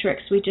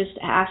matrix. We just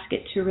ask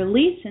it to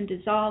release and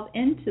dissolve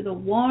into the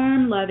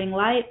warm, loving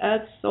light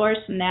of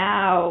source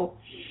now.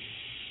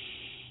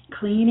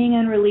 Cleaning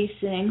and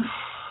releasing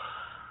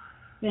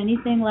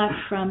anything left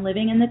from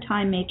living in the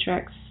time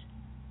matrix.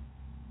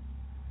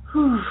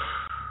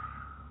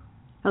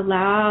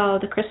 Allow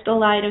the crystal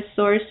light of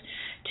source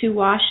to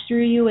wash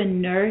through you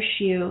and nourish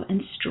you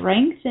and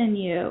strengthen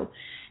you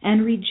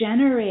and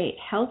regenerate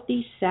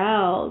healthy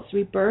cells,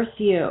 rebirth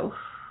you.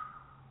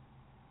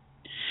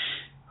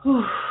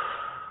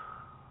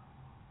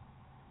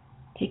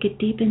 Take it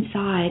deep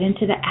inside,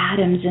 into the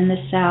atoms in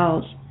the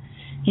cells,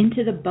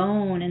 into the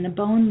bone and the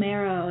bone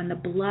marrow and the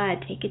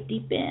blood. Take it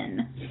deep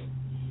in.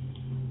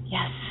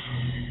 Yes.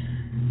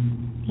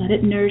 Let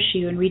it nourish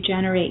you and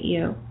regenerate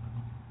you.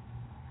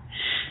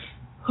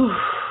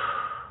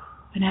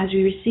 And as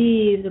we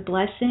receive the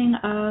blessing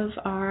of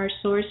our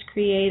Source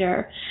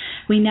Creator,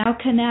 we now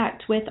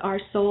connect with our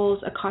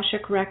soul's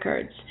Akashic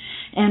records,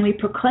 and we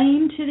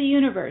proclaim to the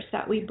universe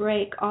that we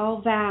break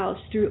all vows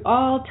through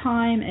all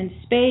time and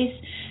space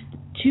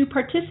to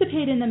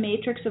participate in the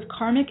matrix of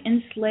karmic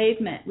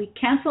enslavement. We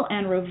cancel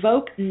and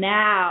revoke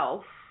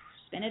now.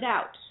 Spin it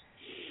out.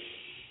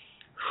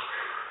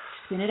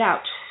 Spin it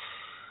out.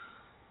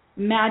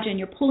 Imagine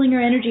you're pulling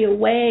your energy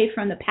away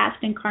from the past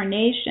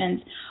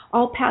incarnations,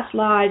 all past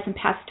lives and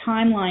past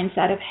timelines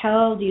that have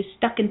held you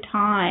stuck in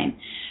time.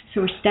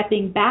 So we're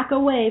stepping back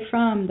away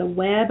from the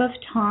web of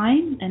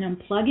time and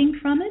unplugging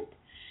from it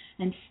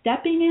and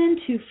stepping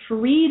into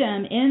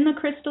freedom in the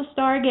crystal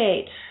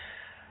stargate.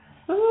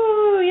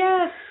 Oh,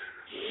 yes.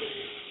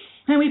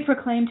 And we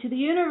proclaim to the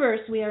universe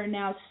we are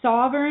now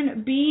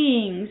sovereign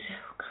beings,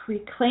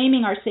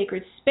 reclaiming our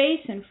sacred space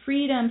and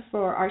freedom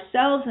for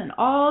ourselves and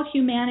all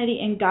humanity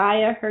and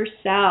Gaia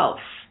herself.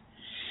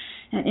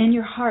 And in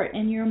your heart,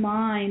 in your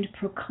mind,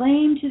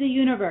 proclaim to the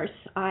universe,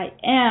 I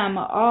am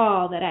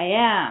all that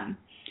I am.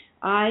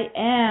 I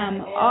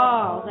am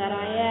all that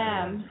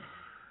I am.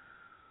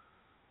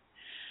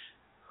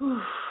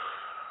 Whew.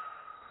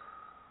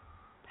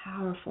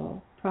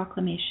 Powerful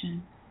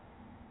proclamation.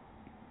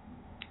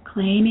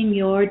 Claiming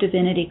your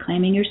divinity,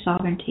 claiming your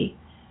sovereignty,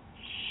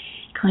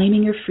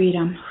 claiming your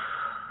freedom.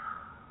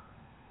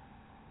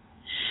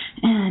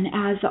 And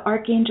as the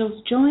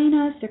archangels join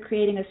us, they're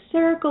creating a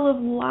circle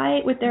of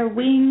light with their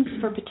wings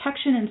for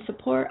protection and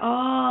support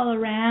all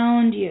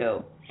around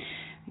you.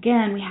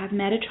 Again, we have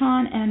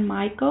Metatron and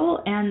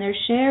Michael, and they're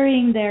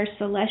sharing their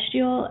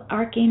celestial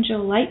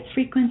archangel light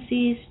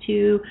frequencies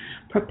to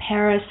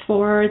prepare us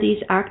for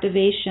these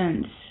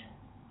activations.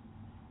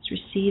 It's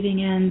receiving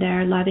in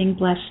their loving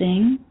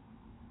blessing.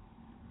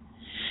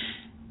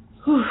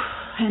 Whew.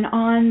 And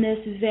on this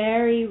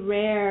very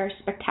rare,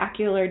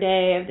 spectacular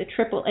day of the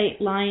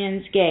 888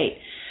 Lion's Gate,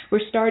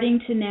 we're starting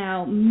to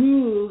now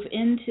move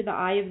into the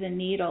eye of the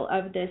needle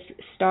of this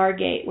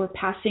stargate. We're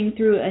passing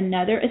through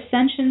another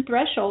ascension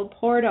threshold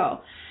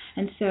portal.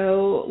 And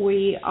so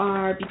we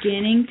are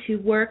beginning to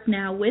work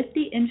now with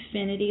the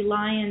Infinity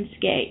Lion's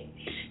Gate.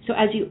 So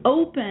as you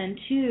open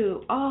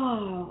to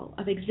all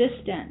of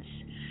existence,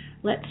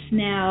 let's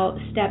now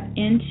step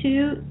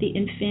into the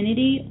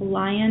Infinity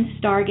Lion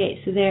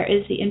Stargate. So there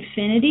is the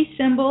infinity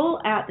symbol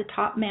at the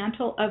top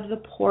mantle of the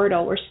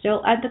portal. We're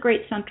still at the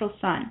Great Central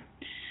Sun,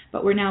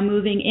 but we're now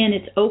moving in.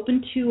 It's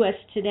open to us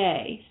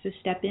today. So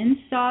step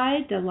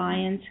inside the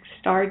Lion's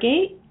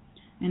Stargate.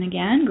 And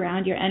again,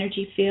 ground your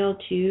energy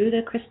field to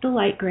the crystal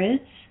light grids.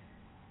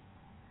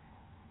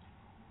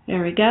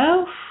 There we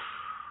go.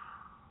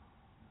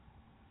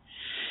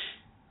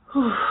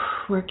 Whew.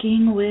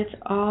 Working with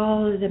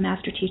all of the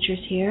master teachers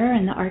here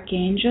and the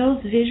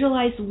archangels,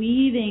 visualize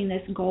weaving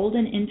this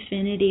golden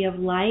infinity of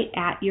light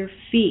at your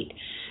feet.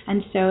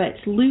 And so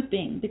it's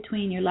looping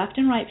between your left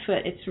and right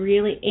foot. It's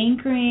really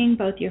anchoring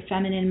both your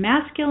feminine and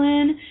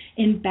masculine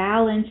in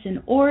balance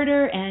and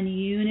order and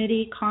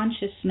unity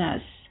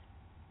consciousness.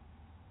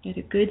 Get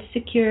a good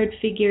secured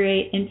figure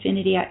 8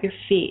 infinity at your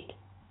feet.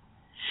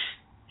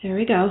 There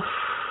we go.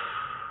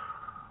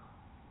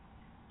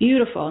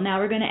 Beautiful. Now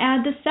we're going to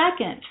add the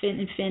second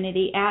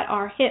infinity at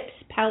our hips,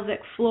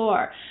 pelvic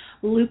floor.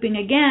 Looping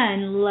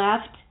again,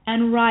 left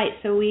and right.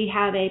 So we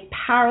have a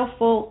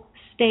powerful,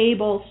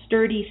 stable,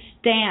 sturdy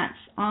stance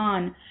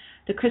on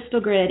the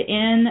crystal grid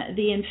in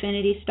the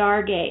infinity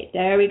stargate.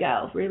 There we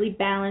go. Really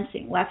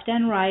balancing left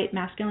and right,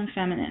 masculine,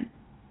 feminine.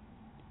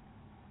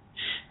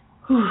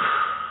 Whew.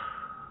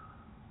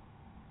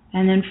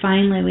 And then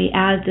finally we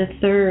add the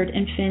third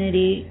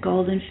infinity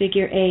golden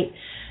figure 8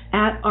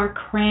 at our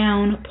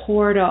crown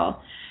portal.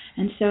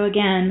 And so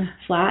again,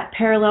 flat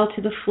parallel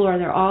to the floor.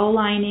 They're all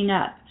lining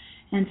up,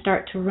 and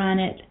start to run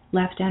it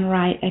left and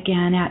right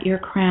again at your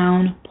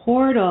crown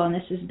portal. And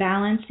this is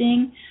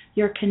balancing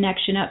your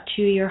connection up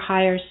to your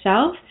higher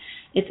self.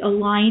 It's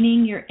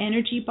aligning your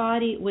energy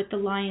body with the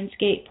Lion's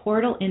Gate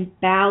portal in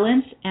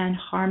balance and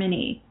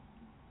harmony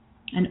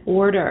and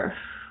order.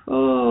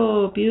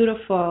 Oh,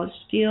 beautiful.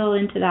 Just feel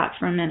into that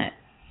for a minute.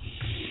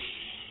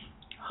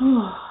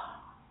 Oh.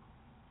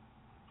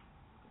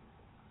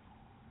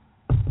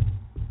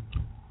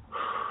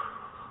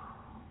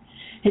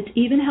 It's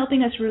even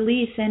helping us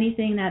release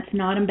anything that's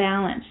not in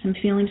balance. I'm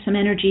feeling some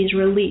energies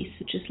release.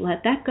 So just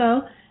let that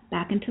go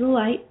back into the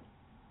light.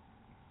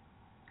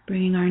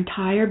 Bringing our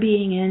entire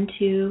being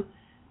into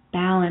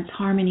balance,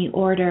 harmony,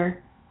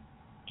 order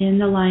in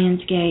the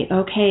Lion's Gate.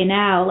 Okay,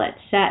 now let's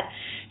set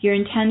your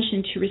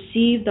intention to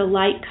receive the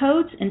light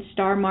codes and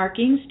star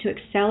markings to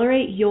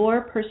accelerate your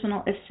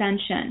personal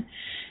ascension.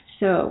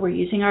 So we're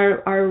using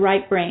our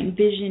right brain,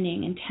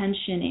 visioning,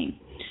 intentioning.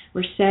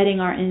 We're setting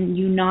our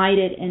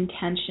united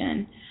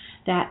intention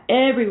that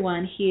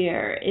everyone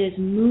here is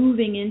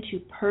moving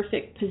into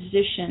perfect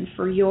position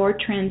for your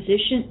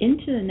transition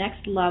into the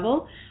next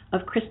level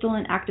of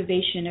crystalline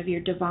activation of your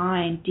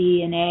divine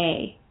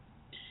DNA.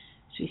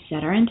 So we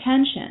set our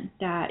intention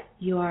that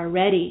you are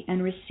ready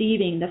and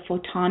receiving the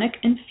photonic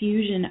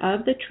infusion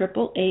of the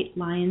 888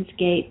 Lion's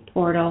Gate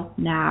portal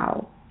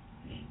now.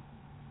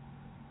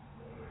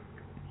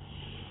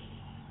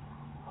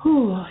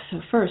 So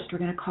first we're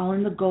going to call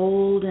in the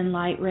golden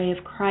light ray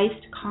of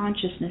Christ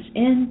consciousness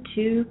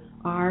into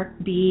our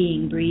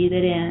being. Breathe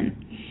it in.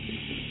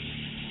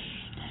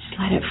 Just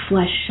let it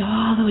flush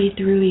all the way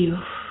through you.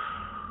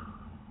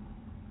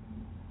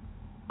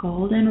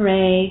 Golden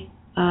ray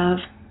of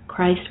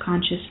Christ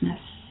consciousness.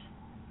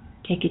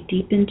 Take it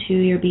deep into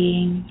your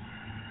being.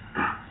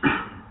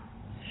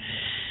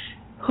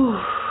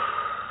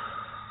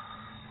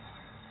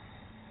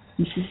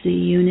 This is the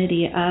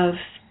unity of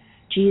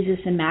Jesus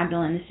and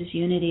Magdalene. This is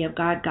unity of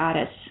God,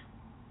 Goddess.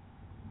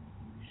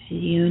 This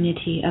is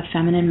unity of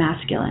feminine,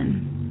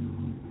 masculine.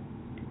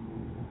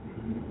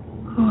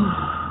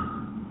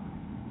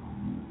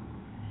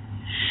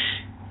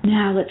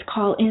 Now let's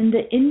call in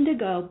the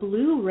indigo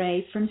blue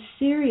ray from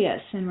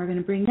Sirius, and we're going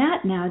to bring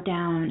that now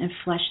down and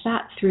flush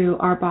that through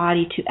our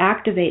body to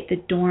activate the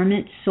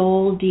dormant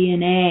soul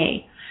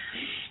DNA.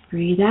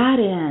 Breathe that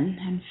in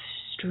and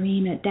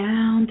stream it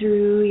down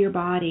through your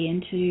body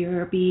into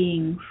your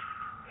being.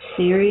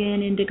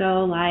 Sirian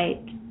indigo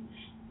light.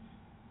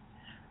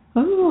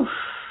 Oh,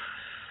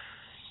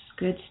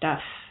 good stuff.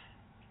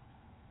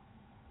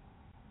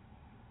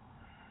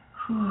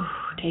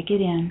 Take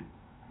it in.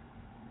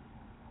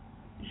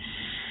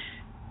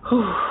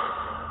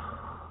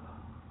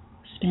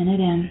 Spin it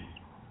in.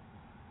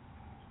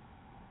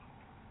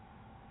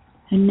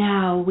 And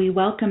now we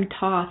welcome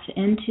Thoth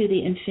into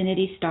the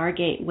Infinity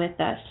Stargate with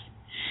us.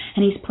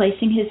 And he's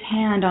placing his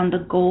hand on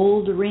the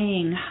gold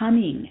ring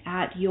humming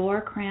at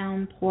your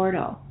crown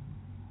portal.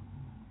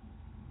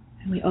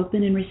 And we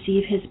open and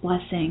receive his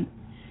blessing.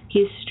 He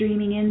is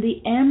streaming in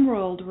the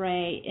emerald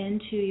ray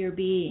into your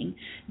being,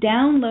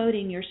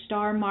 downloading your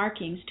star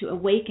markings to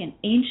awaken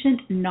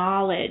ancient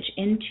knowledge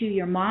into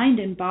your mind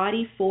and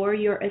body for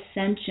your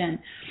ascension.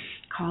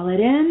 Call it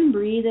in,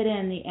 breathe it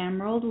in, the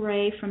emerald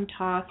ray from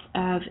Thoth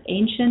of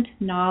ancient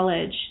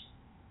knowledge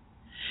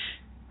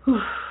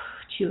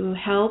to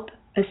help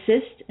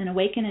assist and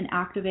awaken and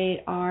activate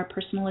our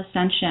personal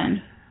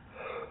ascension.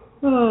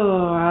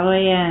 All the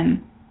way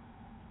in.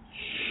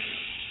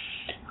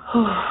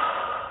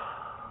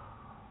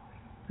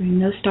 Bring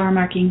those star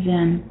markings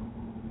in.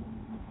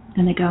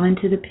 And they go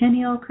into the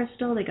pineal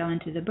crystal, they go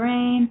into the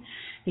brain,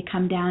 they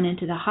come down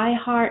into the high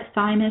heart,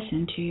 thymus,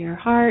 into your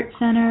heart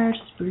center,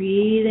 just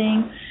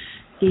breathing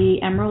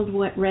the emerald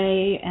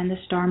ray and the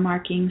star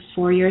markings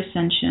for your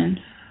ascension.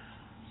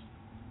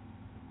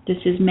 This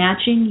is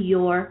matching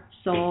your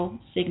soul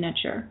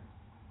signature,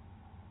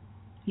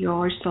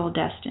 your soul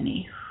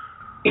destiny.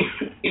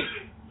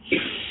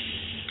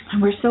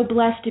 And we're so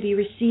blessed to be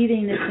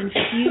receiving this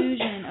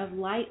infusion of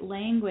light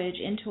language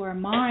into our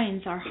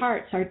minds, our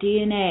hearts, our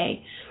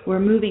DNA.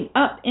 We're moving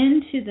up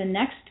into the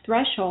next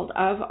threshold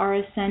of our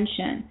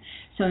ascension.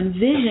 So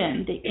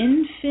envision the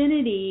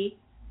infinity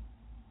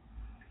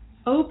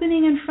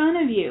opening in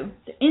front of you,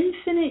 the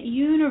infinite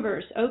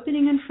universe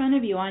opening in front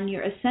of you on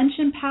your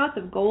ascension path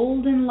of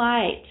golden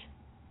light.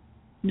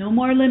 No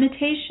more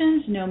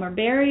limitations, no more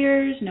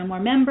barriers, no more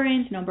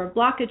membranes, no more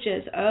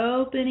blockages,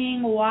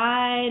 opening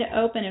wide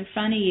open in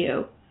front of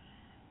you.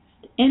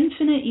 The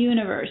infinite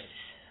universe.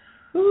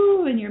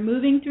 Ooh, and you're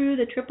moving through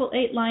the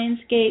 888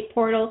 Lionsgate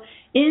portal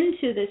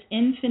into this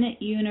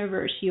infinite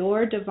universe,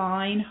 your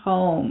divine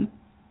home.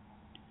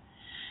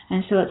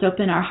 And so let's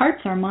open our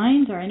hearts, our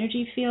minds, our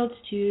energy fields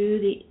to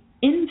the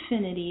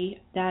infinity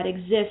that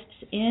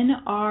exists in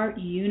our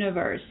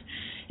universe.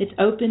 It's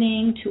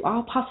opening to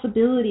all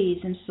possibilities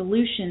and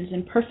solutions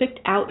and perfect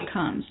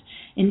outcomes.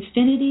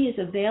 Infinity is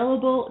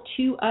available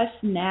to us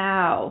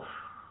now.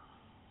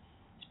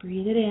 Let's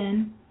breathe it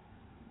in.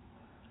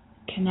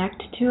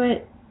 Connect to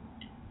it.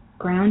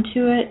 Ground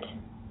to it.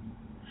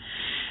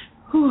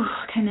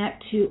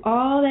 Connect to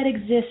all that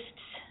exists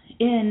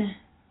in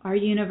our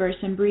universe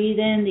and breathe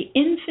in the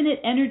infinite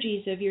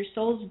energies of your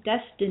soul's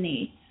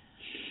destiny.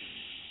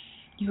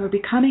 You are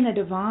becoming a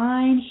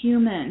divine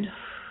human.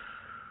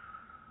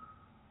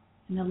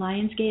 And the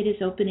Lionsgate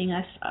is opening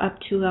us up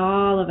to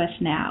all of us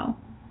now.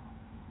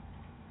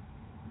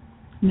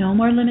 No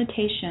more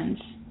limitations.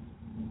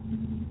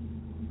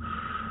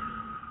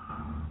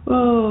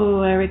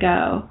 Oh, there we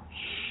go.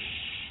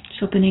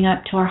 It's opening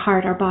up to our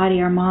heart, our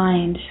body, our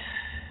mind.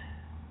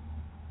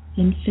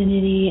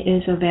 Infinity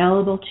is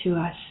available to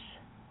us.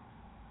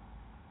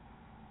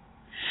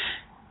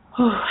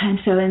 And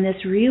so in this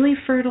really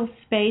fertile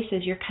space,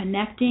 as you're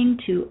connecting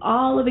to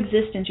all of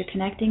existence, you're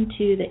connecting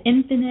to the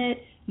infinite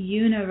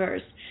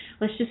universe.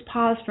 Let's just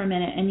pause for a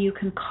minute, and you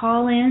can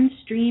call in,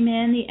 stream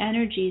in the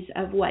energies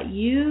of what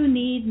you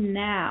need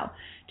now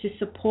to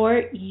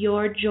support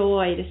your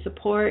joy, to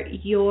support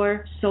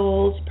your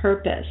soul's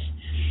purpose.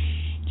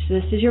 So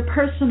this is your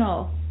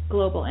personal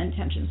global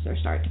intentions. So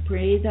start to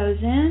breathe those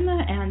in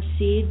and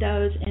seed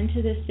those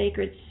into this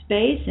sacred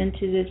space,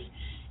 into this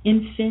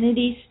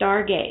infinity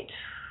stargate.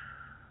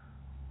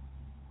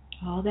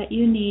 All that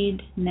you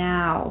need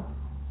now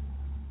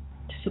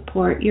to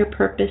support your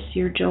purpose,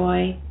 your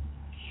joy,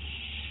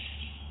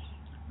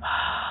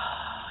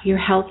 your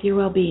health, your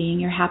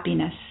well-being, your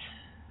happiness.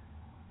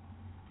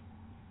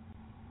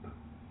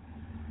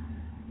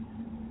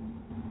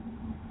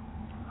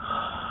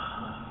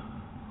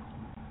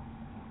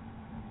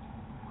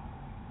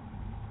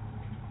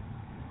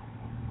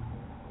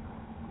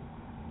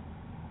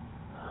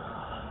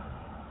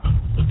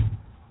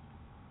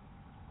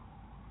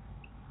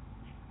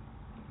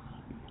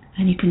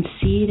 And you can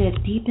seed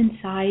it deep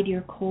inside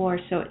your core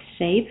so it's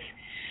safe.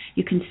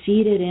 You can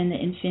seed it in the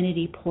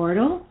infinity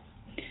portal,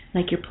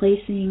 like you're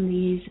placing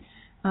these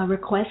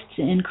requests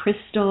in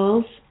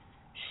crystals,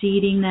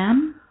 seeding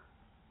them.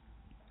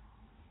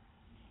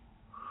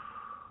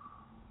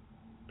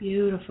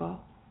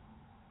 Beautiful.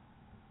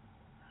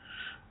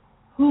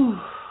 Whew.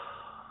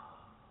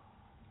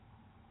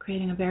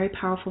 Creating a very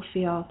powerful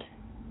field.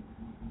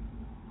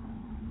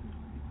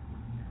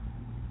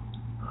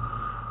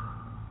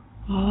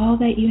 All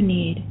that you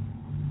need,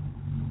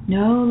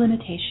 no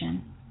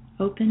limitation,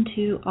 open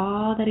to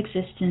all that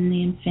exists in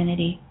the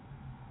infinity.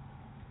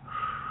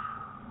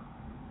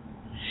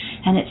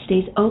 And it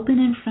stays open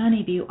in front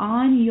of you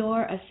on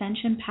your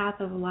ascension path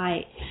of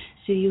light.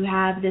 So you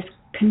have this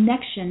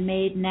connection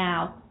made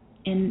now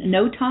in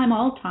no time,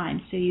 all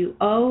time. So you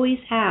always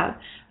have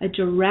a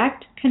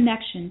direct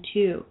connection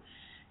to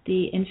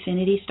the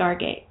infinity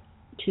stargate,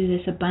 to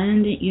this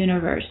abundant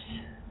universe.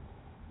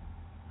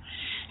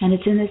 And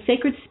it's in this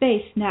sacred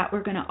space that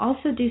we're going to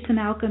also do some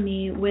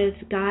alchemy with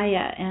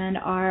Gaia and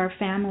our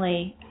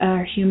family,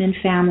 our human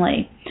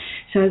family.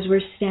 So as we're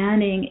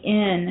standing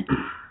in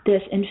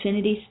this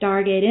infinity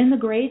stargate in the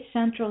great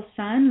central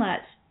sun,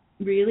 let's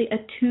really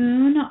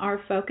attune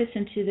our focus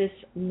into this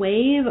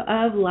wave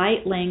of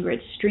light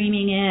language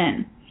streaming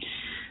in.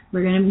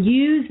 We're going to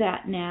use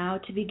that now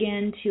to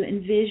begin to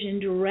envision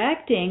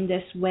directing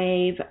this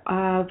wave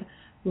of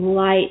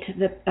light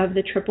of the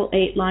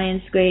 888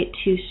 Lionsgate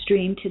to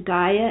stream to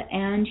Gaia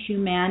and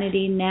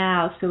humanity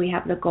now. So we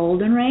have the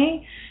golden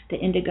ray, the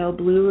indigo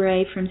blue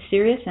ray from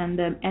Sirius, and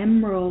the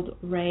emerald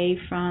ray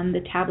from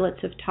the tablets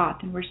of Thoth.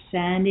 And we're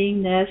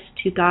sending this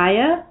to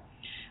Gaia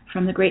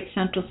from the great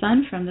central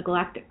sun, from the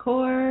galactic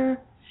core.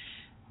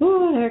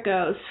 Ooh, there it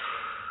goes.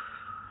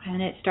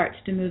 And it starts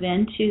to move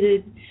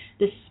into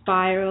the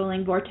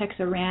spiraling vortex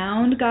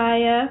around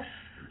Gaia.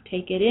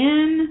 Take it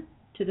in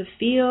to the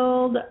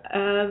field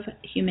of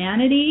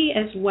humanity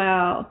as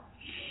well,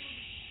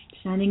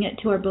 sending it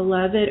to our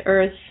beloved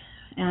Earth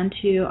and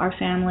to our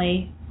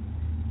family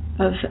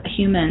of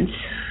humans.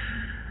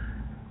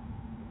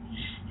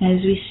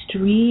 As we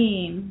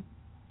stream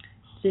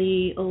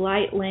the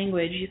light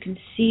language, you can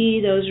see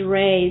those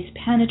rays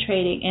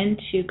penetrating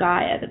into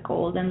Gaia, the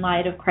golden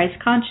light of Christ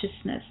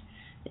consciousness,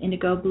 the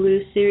indigo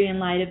blue Syrian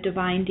light of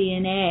divine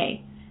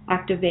DNA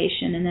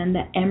activation, and then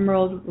the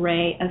emerald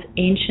ray of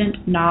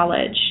ancient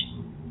knowledge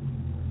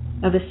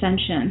of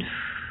ascension.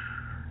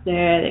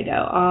 There they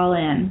go, all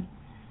in.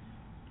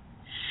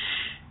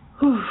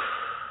 Whew.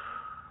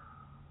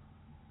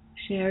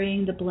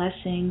 sharing the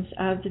blessings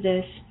of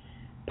this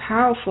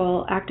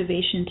powerful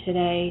activation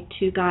today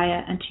to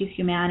Gaia and to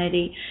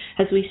humanity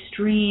as we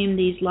stream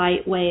these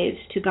light waves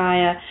to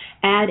Gaia.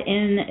 Add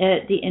in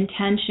it the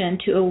intention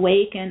to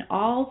awaken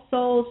all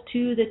souls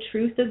to the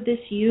truth of this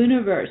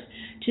universe,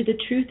 to the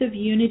truth of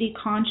unity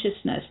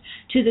consciousness,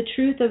 to the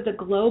truth of the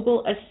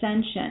global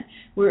ascension.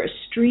 We're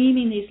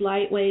streaming these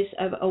light waves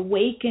of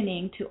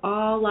awakening to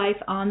all life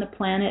on the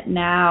planet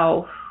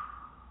now.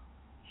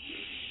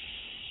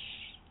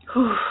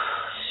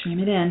 Stream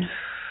it in.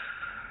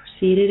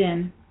 Seed it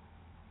in.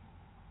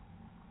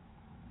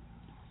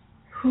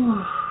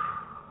 And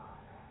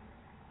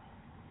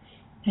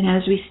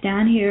as we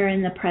stand here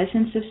in the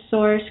presence of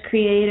Source,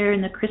 Creator,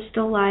 and the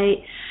crystal light,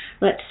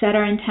 let's set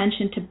our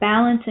intention to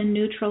balance and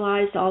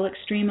neutralize all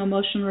extreme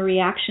emotional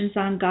reactions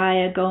on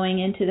Gaia going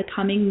into the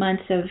coming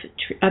months of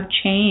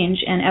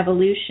change and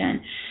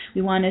evolution.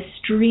 We want to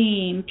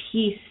stream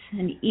peace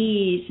and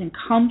ease and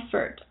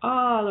comfort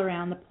all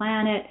around the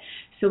planet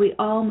so we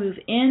all move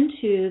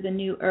into the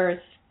new earth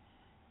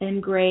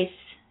in grace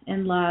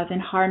and love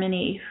and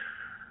harmony.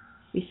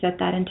 We set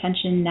that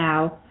intention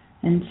now,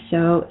 and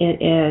so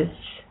it is.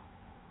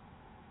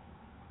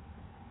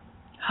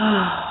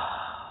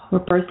 We're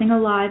birthing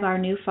alive our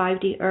new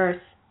 5D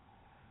Earth.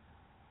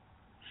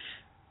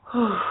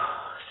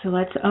 So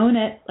let's own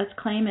it. Let's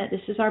claim it.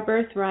 This is our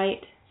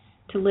birthright,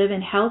 to live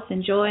in health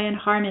and joy and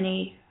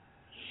harmony.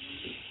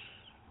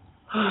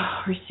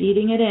 We're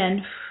seeding it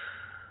in.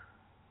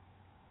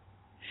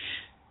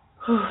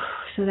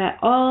 So that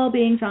all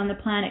beings on the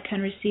planet can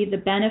receive the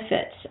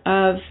benefits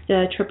of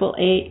the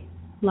 888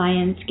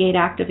 Lion's Gate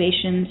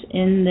activations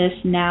in this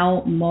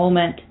now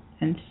moment.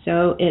 And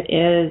so it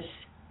is.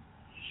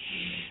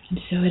 And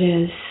so it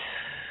is.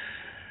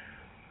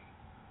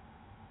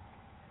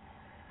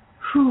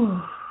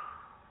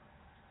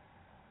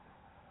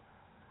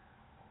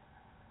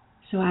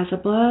 So as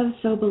above,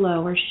 so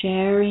below. We're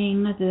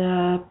sharing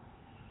the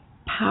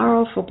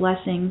powerful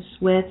blessings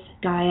with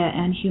Gaia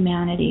and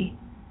humanity.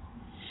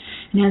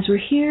 And as we're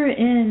here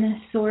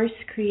in Source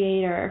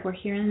Creator, we're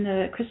here in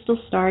the Crystal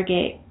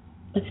Stargate,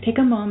 let's take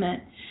a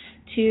moment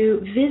to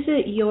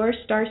visit your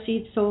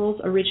starseed soul's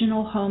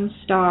original home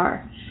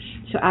star.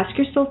 So ask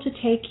your soul to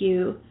take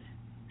you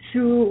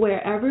through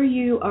wherever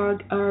you are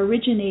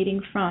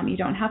originating from. You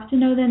don't have to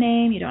know the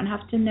name. You don't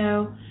have to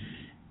know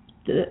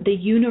the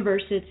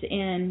universe it's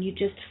in. You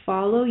just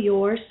follow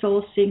your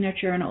soul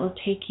signature and it will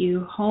take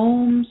you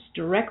home,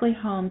 directly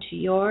home to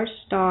your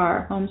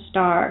star, home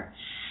star.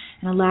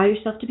 And allow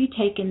yourself to be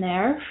taken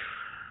there.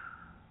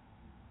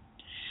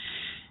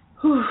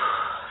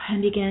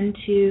 And begin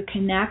to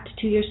connect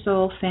to your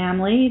soul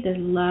family, the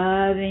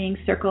loving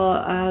circle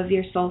of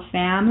your soul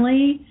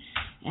family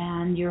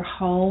and your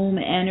home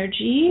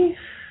energy.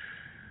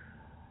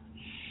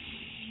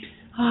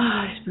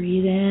 Just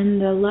breathe in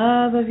the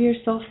love of your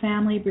soul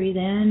family. Breathe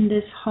in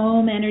this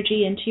home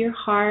energy into your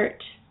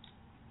heart.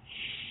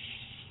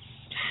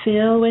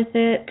 Fill with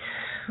it.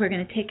 We're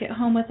going to take it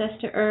home with us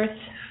to Earth.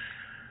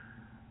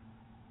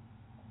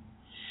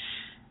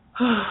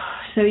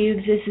 So you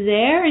exist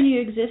there and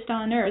you exist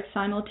on Earth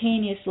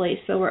simultaneously.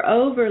 So we're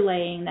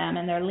overlaying them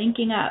and they're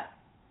linking up.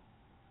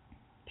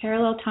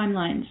 Parallel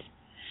timelines.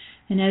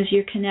 And as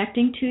you're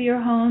connecting to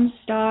your home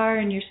star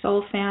and your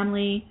soul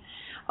family,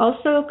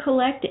 also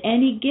collect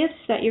any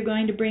gifts that you're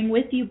going to bring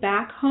with you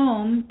back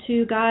home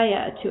to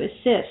Gaia to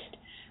assist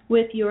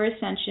with your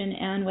ascension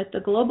and with the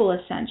global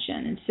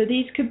ascension. And so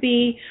these could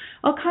be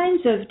all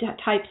kinds of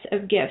types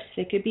of gifts.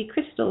 They could be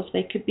crystals,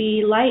 they could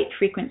be light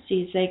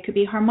frequencies, they could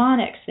be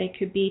harmonics, they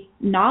could be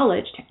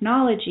knowledge,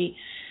 technology.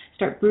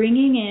 Start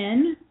bringing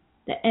in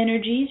the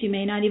energies. You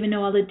may not even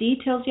know all the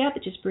details yet,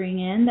 but just bring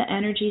in the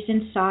energies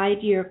inside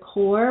your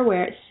core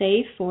where it's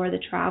safe for the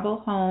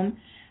travel home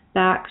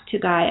back to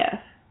Gaia.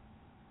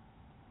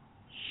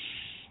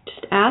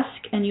 Just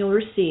ask and you'll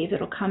receive.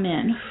 It'll come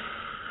in.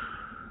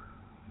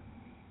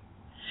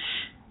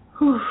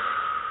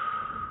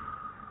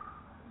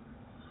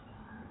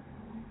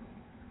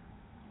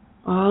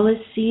 All is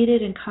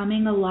seated and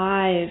coming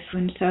alive,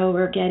 and so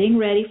we're getting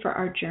ready for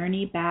our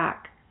journey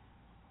back.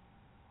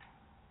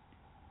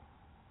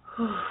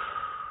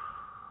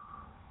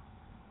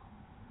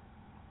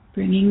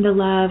 Bringing the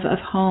love of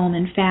home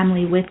and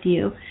family with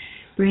you,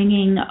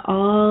 bringing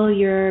all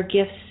your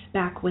gifts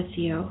back with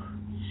you.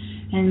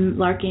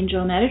 And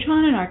Archangel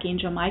Metatron and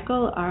Archangel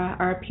Michael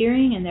are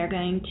appearing, and they're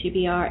going to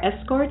be our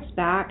escorts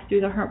back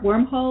through the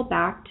wormhole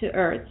back to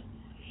Earth.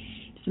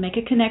 So make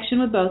a connection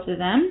with both of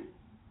them.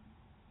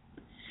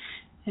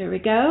 There we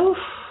go.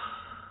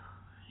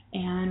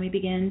 And we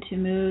begin to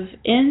move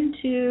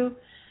into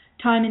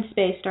time and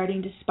space,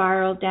 starting to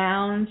spiral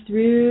down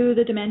through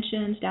the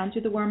dimensions, down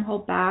through the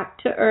wormhole back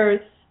to Earth,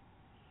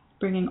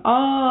 bringing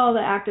all the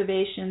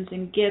activations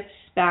and gifts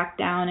back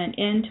down and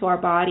into our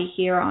body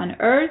here on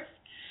Earth.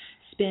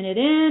 Spin it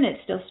in.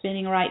 It's still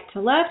spinning right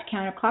to left,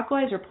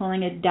 counterclockwise. We're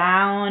pulling it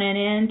down and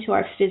into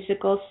our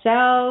physical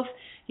self.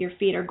 Your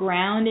feet are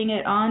grounding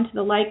it onto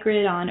the light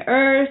grid on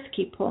Earth.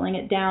 Keep pulling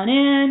it down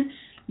in.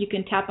 You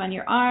can tap on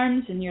your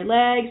arms and your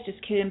legs.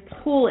 Just can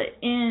pull it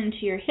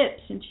into your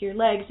hips, into your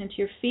legs, into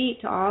your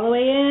feet, all the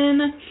way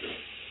in.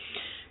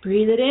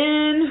 Breathe it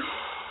in.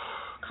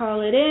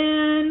 Call it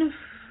in.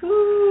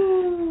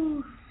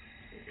 Woo.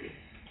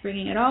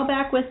 Bringing it all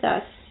back with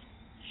us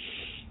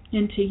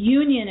into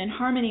union and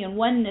harmony and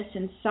oneness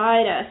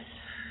inside us.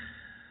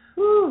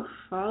 Woo.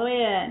 All the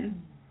way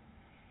in.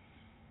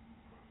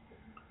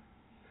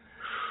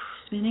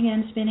 Spinning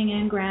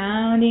in,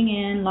 grounding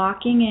in,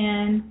 locking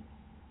in.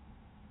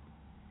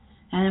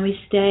 And then we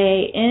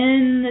stay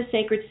in the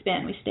sacred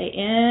spin. We stay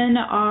in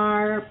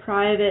our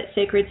private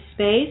sacred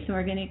space, and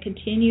we're going to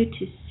continue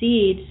to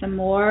seed some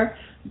more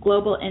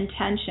global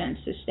intentions.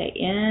 So stay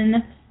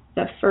in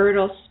the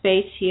fertile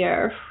space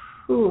here.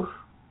 Whew.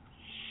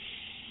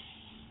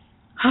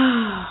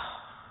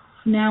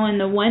 Now in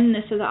the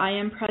oneness of the I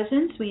Am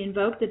Presence, we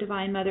invoke the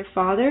Divine Mother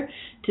Father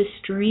to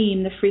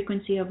stream the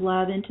frequency of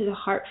love into the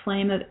heart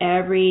flame of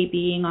every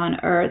being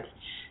on earth,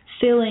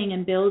 filling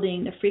and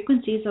building the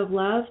frequencies of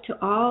love to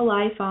all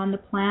life on the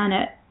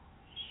planet.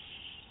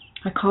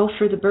 I call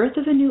for the birth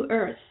of a new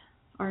earth,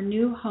 our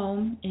new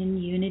home in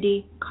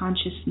unity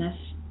consciousness.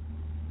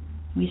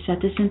 We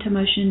set this into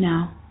motion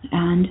now,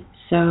 and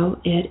so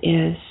it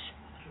is.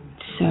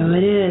 So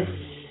it is.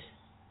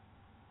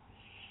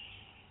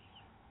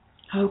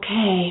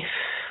 Okay.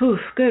 Whew,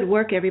 good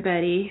work,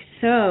 everybody.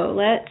 So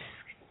let's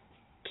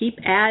keep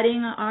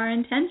adding our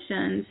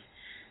intentions.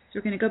 So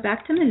we're going to go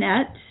back to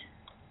Manette.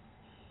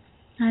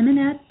 Hi,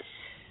 Manette.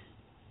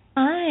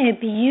 Hi,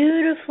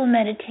 beautiful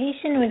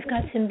meditation. We've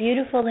got some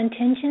beautiful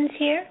intentions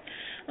here.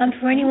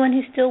 For anyone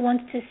who still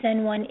wants to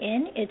send one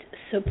in, it's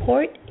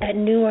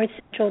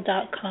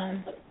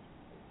support@newearthcentral.com.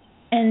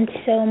 And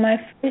so my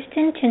first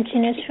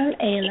intention is from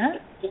Ayla.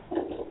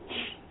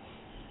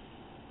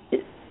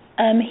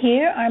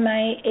 Here are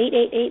my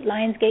 888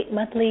 Lionsgate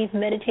monthly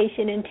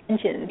meditation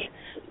intentions.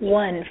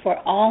 1, for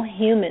all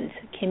humans,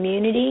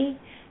 community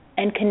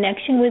and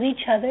connection with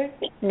each other,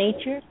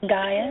 nature,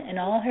 Gaia, and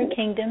all her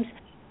kingdoms,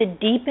 to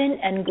deepen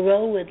and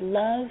grow with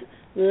love,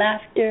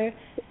 laughter,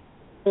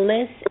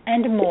 bliss,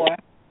 and more,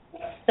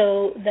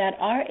 so that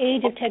our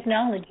age of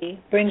technology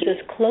brings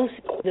us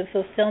closer to the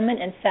fulfillment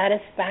and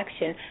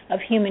satisfaction of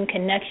human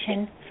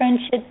connection,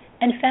 friendship,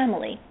 and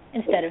family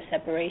instead of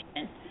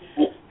separation.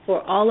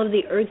 For all of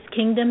the Earth's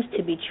kingdoms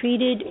to be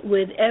treated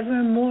with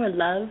ever more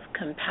love,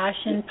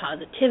 compassion,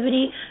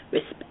 positivity,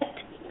 respect,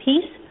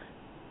 peace,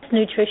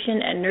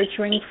 nutrition, and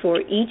nurturing for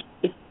each,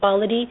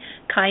 equality,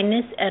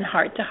 kindness, and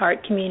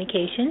heart-to-heart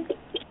communication.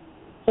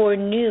 For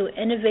new,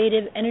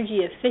 innovative,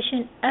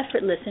 energy-efficient,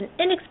 effortless, and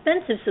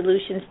inexpensive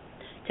solutions,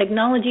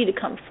 technology to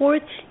come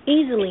forth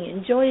easily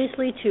and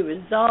joyously to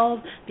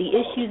resolve the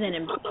issues and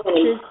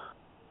imbalances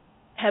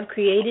have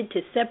created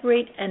to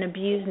separate and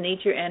abuse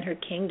nature and her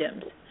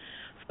kingdoms.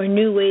 For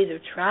new ways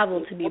of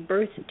travel to be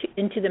birthed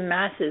into the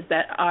masses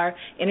that are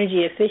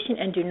energy efficient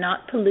and do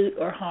not pollute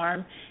or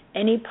harm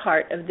any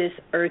part of this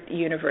Earth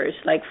universe,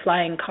 like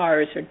flying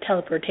cars or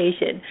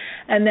teleportation,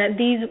 and that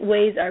these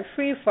ways are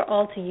free for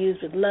all to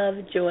use with love,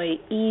 joy,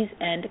 ease,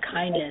 and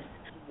kindness.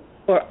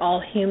 For all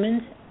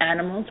humans,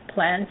 animals,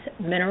 plants,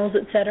 minerals,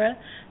 etc.,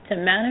 to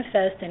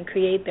manifest and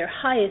create their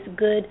highest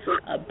good,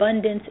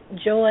 abundance,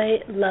 joy,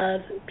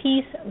 love,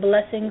 peace,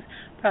 blessings,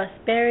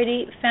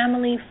 prosperity,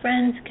 family,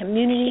 friends,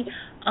 community,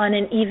 on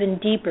an even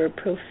deeper,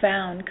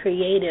 profound,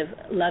 creative,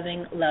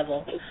 loving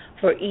level,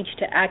 for each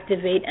to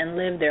activate and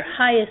live their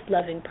highest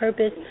loving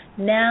purpose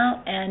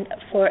now and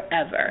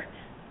forever.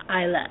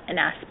 Isla and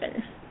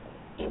Aspen.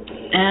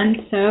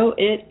 And so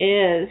it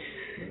is.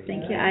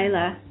 Thank you,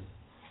 Isla.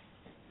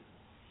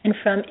 And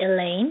from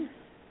Elaine,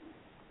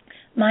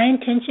 my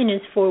intention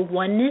is for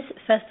Oneness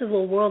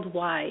Festival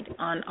worldwide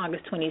on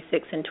August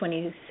 26th and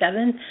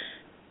 27th.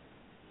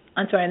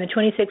 On the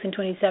 26th and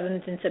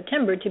 27th in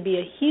September to be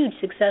a huge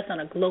success on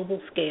a global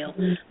scale.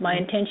 My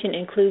intention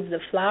includes the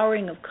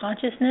flowering of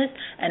consciousness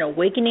and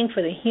awakening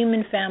for the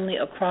human family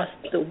across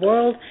the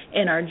world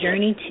in our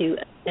journey to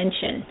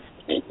ascension.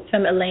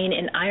 From Elaine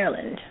in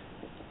Ireland.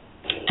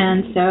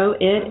 And so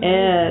it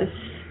is.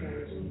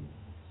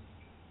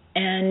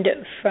 And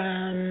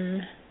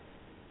from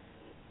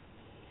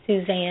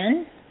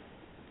Suzanne,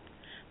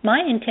 my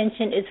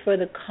intention is for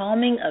the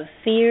calming of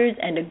fears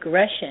and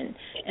aggression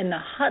in the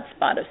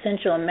hotspot of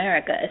Central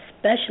America,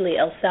 especially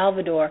El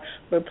Salvador,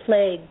 where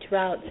plague,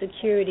 drought,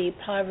 security,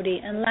 poverty,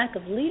 and lack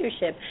of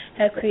leadership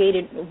have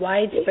created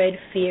widespread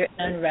fear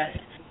and unrest.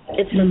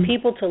 It's for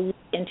people to look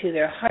into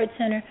their heart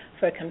center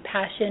for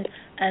compassion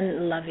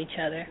and love each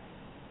other.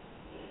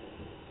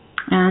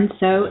 And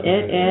so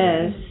it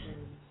is.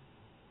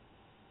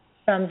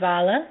 From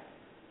Vala,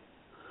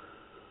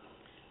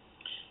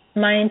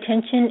 my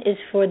intention is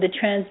for the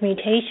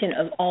transmutation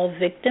of all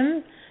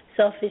victim,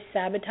 selfish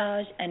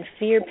sabotage, and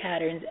fear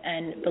patterns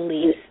and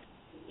beliefs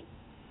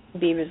to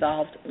be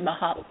resolved.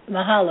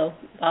 Mahalo,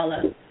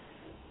 Vala.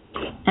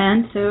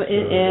 And so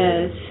it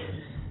is.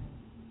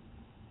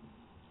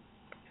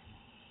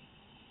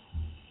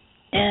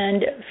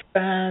 And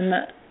from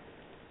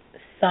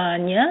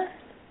Sonia,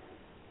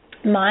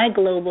 my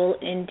global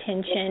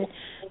intention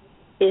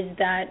is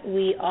that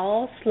we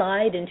all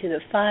slide into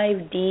the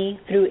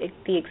 5D through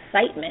the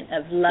excitement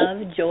of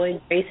love, joy,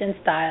 grace, and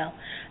style,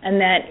 and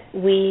that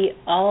we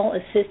all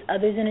assist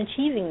others in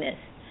achieving this.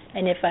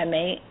 And if I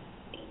may,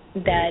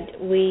 that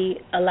we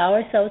allow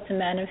ourselves to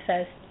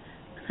manifest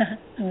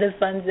the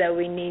funds that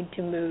we need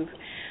to move.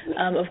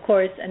 Of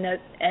course,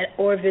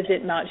 or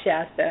visit Mount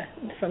Shasta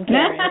from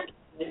Karen.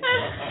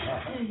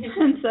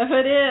 And so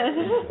it is.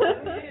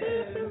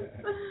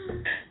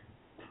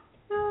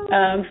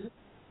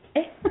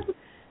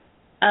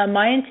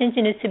 My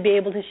intention is to be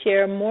able to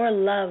share more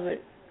love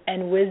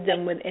and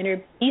wisdom with inner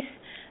peace,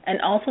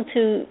 and also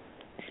to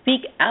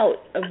speak out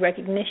of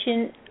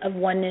recognition of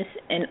oneness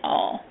in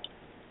all.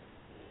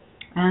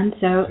 And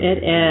so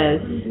it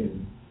is.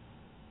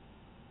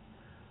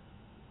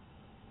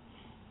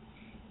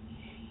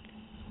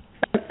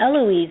 From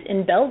Eloise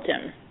in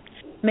Belgium.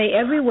 May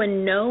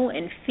everyone know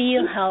and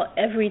feel how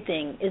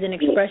everything is an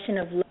expression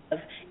of love,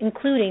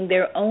 including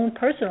their own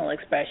personal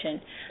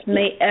expression.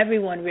 May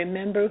everyone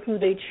remember who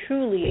they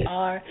truly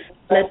are.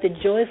 Let the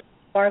joyful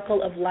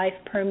sparkle of life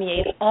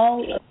permeate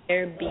all of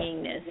their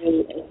beingness.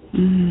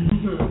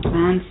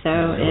 And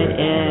so it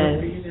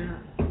is.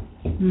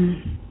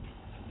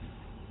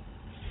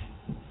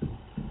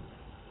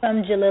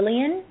 From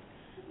Jalilian,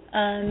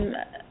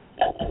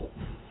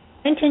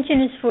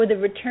 intention is for the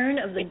return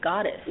of the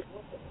goddess,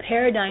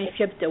 paradigm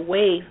shift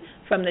away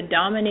from the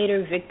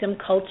dominator-victim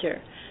culture,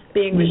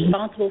 being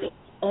responsible for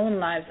our own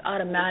lives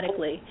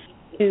automatically,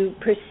 to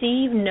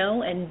perceive,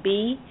 know, and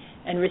be,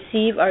 and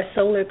receive our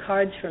solar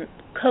codes from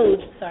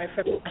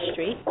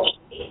Astri.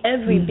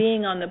 Every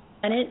being on the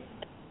planet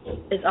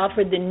is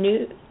offered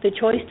the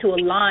choice to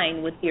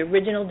align with the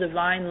original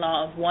divine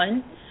law of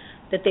one,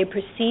 that they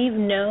perceive,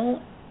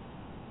 know,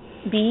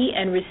 be,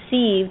 and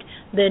received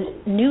the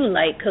new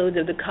light codes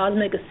of the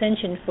cosmic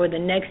ascension for the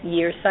next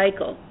year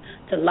cycle,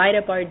 to light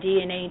up our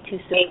DNA to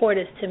support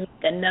us to make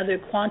another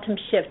quantum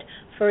shift,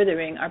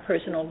 furthering our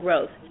personal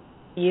growth,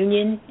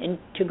 union,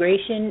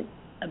 integration,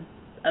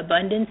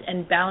 abundance,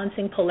 and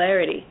balancing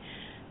polarity,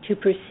 to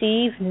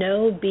perceive,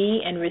 know,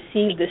 be, and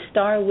receive the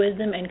star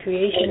wisdom and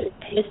creation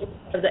history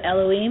of the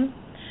Elohim,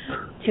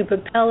 to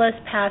propel us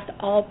past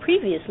all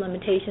previous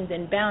limitations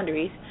and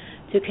boundaries,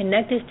 to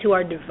connect us to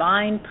our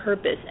divine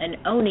purpose and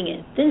owning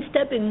it, then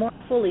stepping more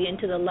fully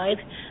into the life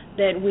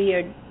that we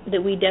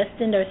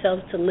destined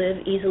ourselves to live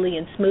easily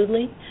and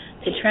smoothly,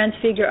 to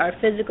transfigure our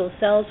physical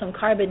selves from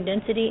carbon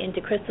density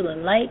into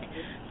crystalline light,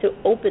 to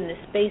open the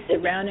space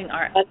surrounding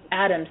our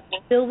atoms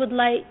filled with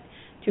light,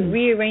 to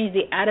rearrange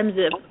the atoms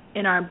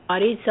in our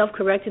bodies,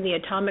 self-correcting the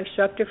atomic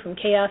structure from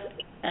chaos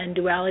and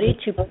duality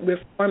to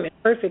reform in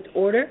perfect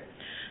order,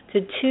 to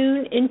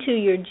tune into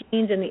your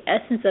genes and the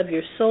essence of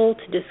your soul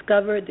to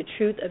discover the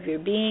truth of your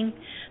being,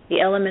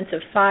 the elements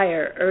of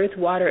fire, earth,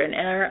 water, and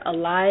air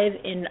alive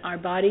in our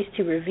bodies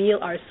to reveal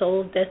our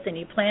soul's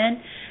destiny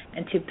plan,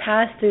 and to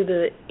pass through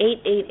the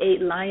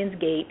 888 Lion's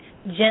Gate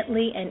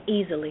gently and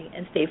easily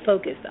and stay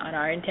focused on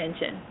our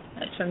intention.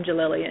 That's from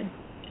Jalilian.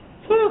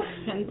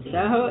 And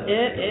so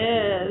it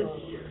is.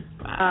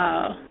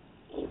 Wow.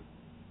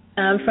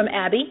 From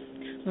Abby.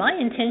 My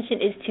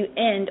intention is to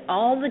end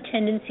all the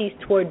tendencies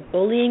toward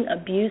bullying,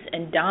 abuse,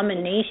 and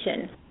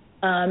domination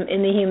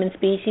in the human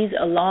species,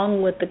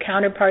 along with the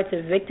counterparts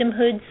of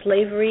victimhood,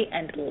 slavery,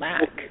 and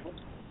lack.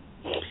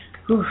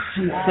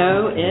 And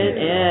so it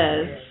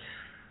is.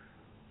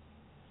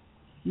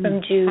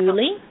 From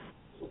Julie.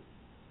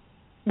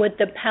 With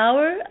the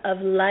power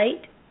and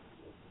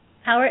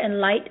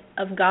light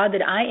of God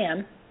that I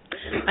am,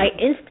 I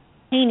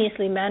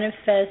instantaneously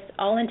manifest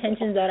all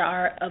intentions that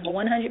are of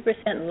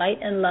 100% light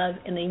and love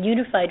in the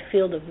unified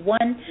field of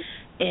one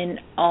in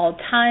all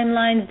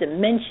timelines,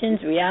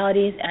 dimensions,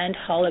 realities, and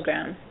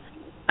holograms.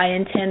 I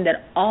intend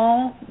that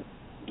all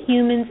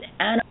humans,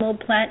 animal,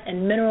 plant,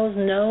 and minerals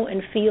know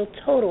and feel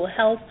total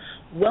health,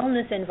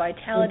 wellness, and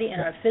vitality in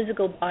our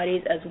physical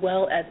bodies as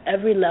well as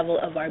every level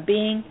of our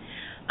being.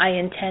 I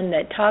intend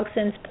that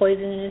toxins,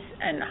 poisonous,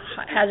 and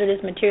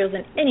hazardous materials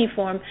in any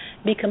form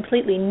be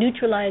completely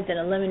neutralized and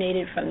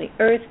eliminated from the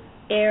earth,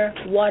 air,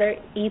 water,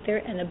 ether,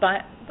 and the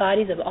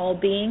bodies of all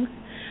beings.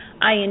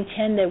 I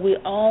intend that we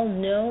all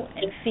know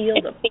and feel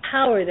the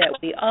power that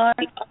we are,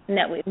 and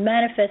that we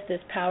manifest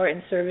this power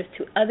in service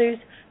to others,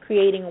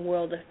 creating a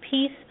world of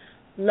peace,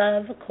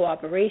 love,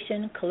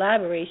 cooperation,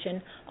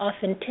 collaboration,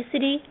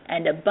 authenticity,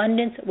 and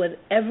abundance with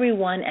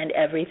everyone and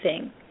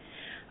everything.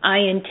 I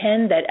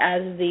intend that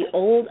as the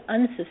old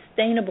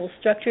unsustainable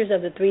structures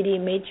of the 3D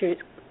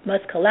matrix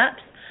must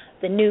collapse,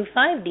 the new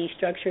 5D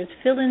structures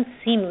fill in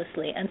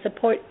seamlessly and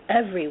support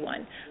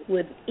everyone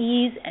with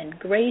ease and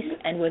grace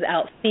and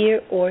without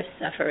fear or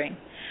suffering.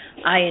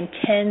 I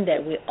intend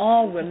that we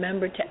all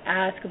remember to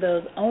ask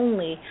those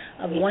only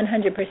of 100%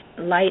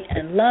 light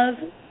and love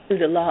through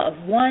the law of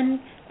one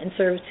and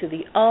serve to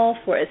the all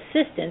for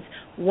assistance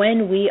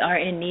when we are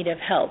in need of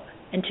help,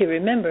 and to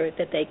remember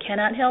that they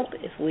cannot help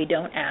if we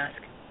don't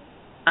ask.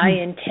 I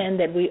intend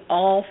that we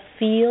all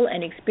feel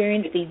and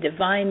experience these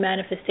divine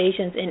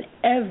manifestations in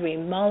every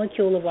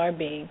molecule of our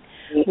being.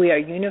 We are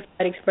unified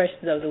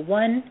expressions of the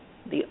one,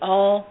 the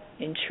all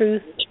in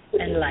truth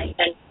and light.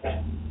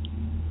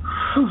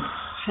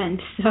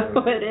 And so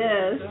it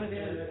is.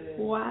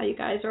 Wow, you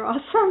guys are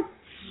awesome.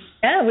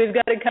 Yeah, we've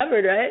got it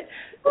covered, right?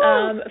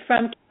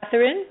 From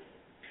Catherine.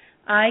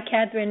 I,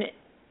 Catherine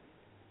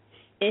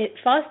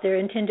Foster,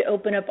 intend to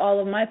open up all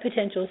of my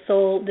potential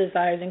soul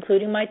desires,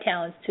 including my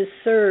talents, to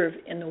serve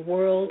in the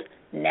world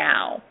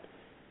now.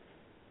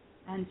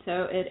 And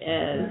so it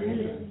is.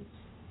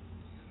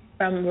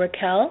 From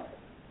Raquel.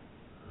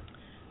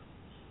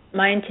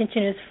 My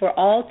intention is for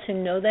all to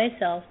know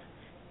thyself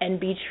and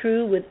be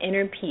true with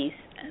inner peace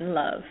and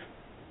love.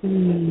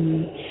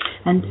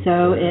 And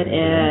so it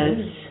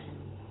is.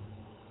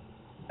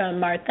 From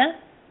Martha.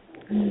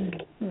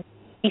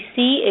 We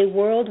see a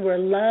world where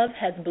love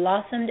has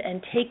blossomed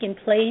and taken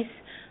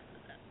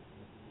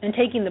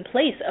the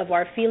place of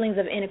our feelings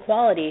of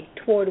inequality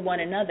toward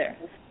one another.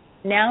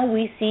 Now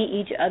we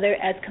see each other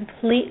as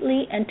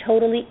completely and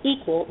totally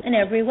equal in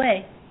every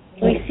way.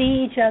 We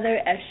see each other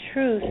as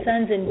true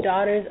sons and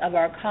daughters of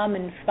our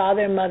common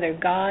Father, Mother,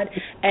 God,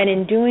 and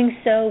in doing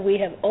so, we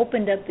have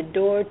opened up the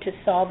door to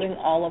solving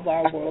all of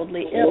our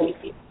worldly ills.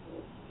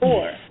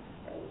 Or,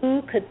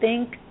 who could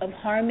think of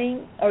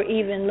harming or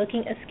even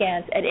looking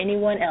askance at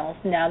anyone else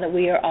now that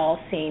we are all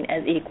seen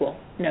as equal?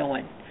 No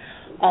one.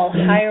 All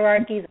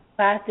hierarchies,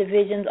 class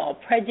divisions, all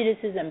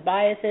prejudices and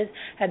biases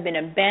have been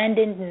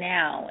abandoned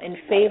now in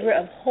favor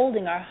of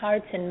holding our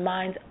hearts and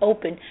minds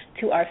open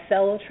to our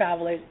fellow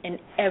travelers in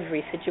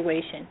every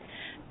situation.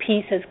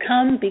 Peace has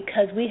come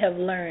because we have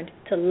learned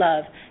to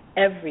love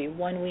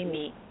everyone we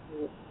meet.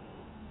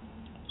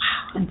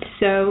 And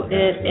so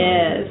it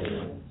is.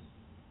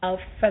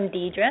 From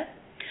Deidre.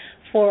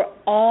 For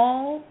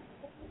all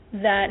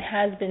that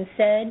has been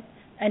said,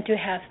 and to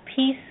have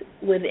peace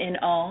within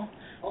all,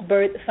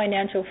 birth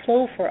financial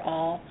flow for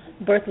all,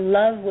 birth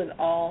love with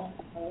all,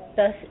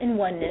 thus in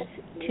oneness,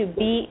 to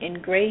be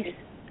in grace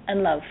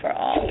and love for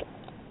all.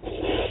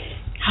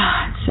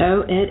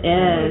 So it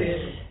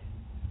is.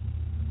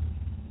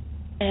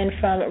 And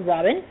from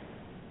Robin,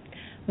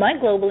 my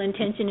global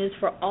intention is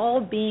for all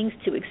beings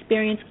to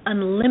experience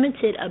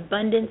unlimited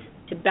abundance,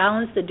 to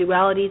balance the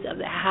dualities of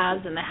the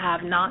haves and the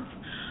have-nots.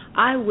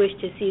 I wish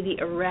to see the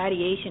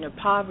irradiation of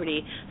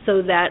poverty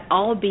so that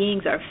all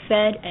beings are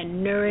fed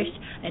and nourished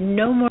and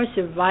no more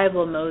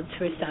survival modes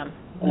for some.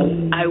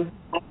 I wish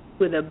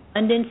with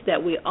abundance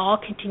that we all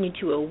continue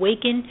to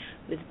awaken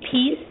with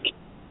peace,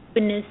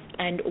 openness,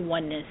 and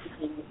oneness.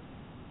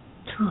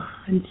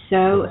 And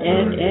so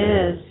it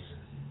is.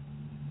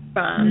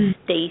 From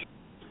Stacy.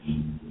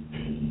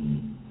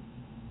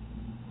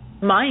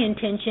 My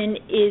intention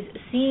is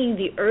seeing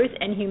the earth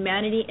and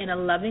humanity in a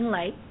loving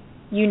light,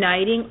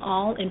 uniting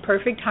all in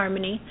perfect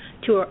harmony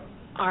to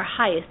our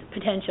highest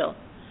potential.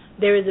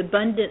 There is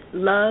abundant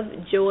love,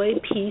 joy,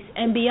 peace,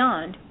 and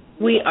beyond.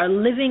 We are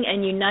living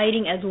and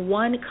uniting as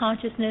one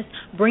consciousness,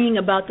 bringing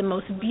about the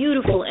most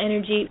beautiful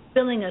energy,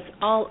 filling us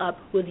all up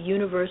with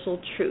universal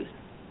truth.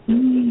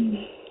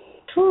 And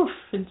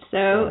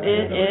so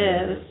it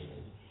is.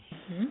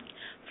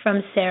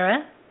 From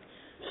Sarah.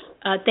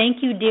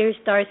 Thank you, dear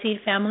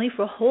Starseed family,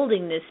 for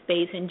holding this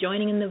space and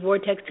joining in the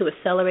vortex to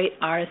accelerate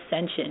our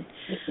ascension.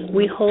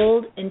 We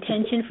hold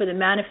intention for the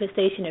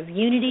manifestation of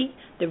unity,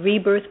 the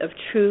rebirth of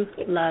true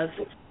love.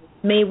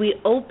 May we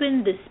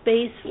open the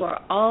space for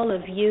all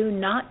of you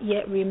not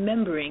yet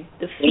remembering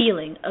the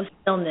feeling of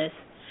stillness.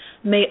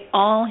 May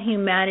all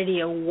humanity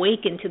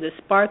awaken to the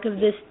spark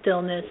of this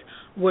stillness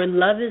where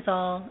love is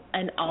all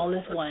and all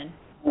is one.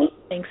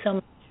 Thanks so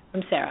much.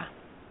 From Sarah.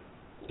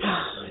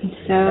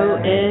 So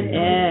it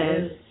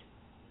is.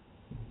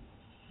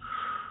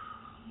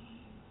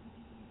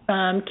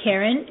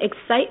 Karen,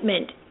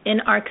 excitement in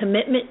our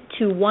commitment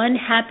to one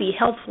happy,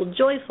 healthful,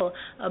 joyful,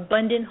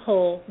 abundant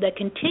whole that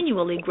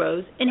continually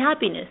grows in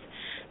happiness.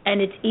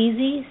 And it's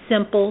easy,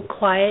 simple,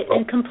 quiet,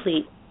 and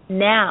complete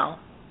now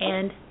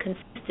and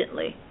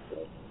consistently.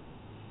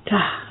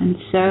 And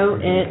so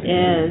it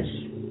is.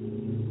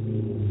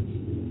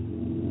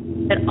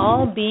 That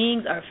all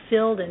beings are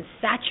filled and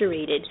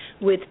saturated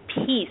with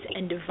peace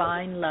and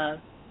divine love.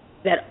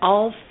 That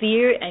all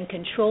fear and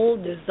control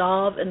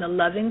dissolve in the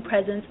loving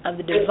presence of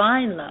the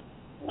divine love.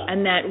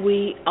 And that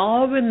we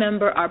all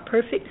remember our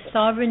perfect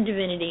sovereign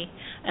divinity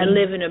and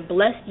live in a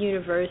blessed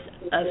universe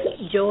of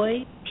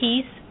joy,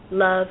 peace,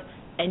 love,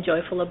 and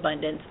joyful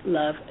abundance.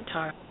 Love,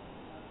 Tara.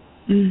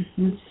 And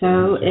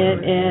so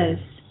it is.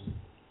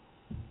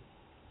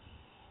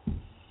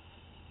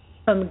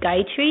 From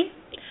Gayatri.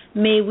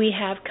 May we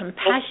have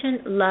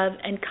compassion, love,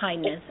 and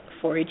kindness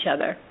for each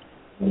other.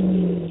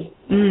 And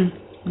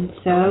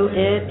so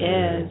it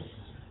is.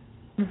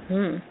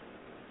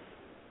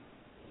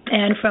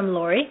 And from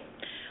Lori,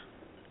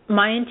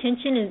 my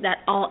intention is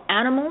that all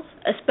animals,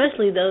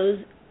 especially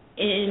those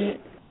in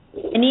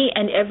any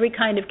and every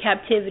kind of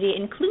captivity,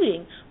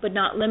 including but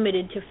not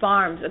limited to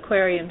farms,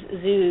 aquariums,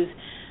 zoos,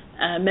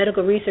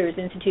 medical research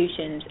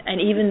institutions,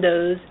 and even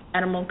those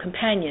animal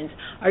companions,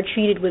 are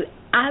treated with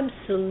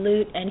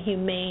absolute and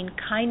humane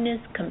kindness,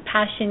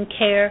 compassion,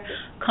 care,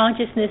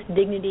 consciousness,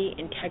 dignity,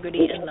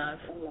 integrity, and love.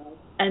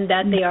 and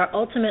that they are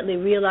ultimately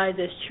realized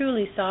as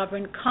truly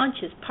sovereign,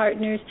 conscious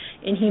partners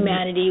in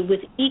humanity with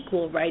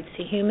equal rights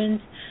to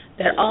humans,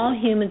 that all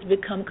humans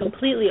become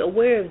completely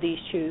aware of these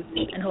truths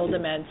and hold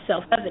them as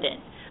self-evident,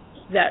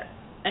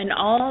 and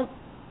all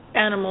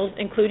animals,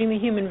 including the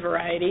human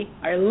variety,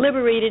 are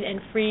liberated and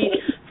freed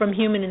from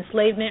human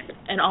enslavement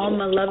and all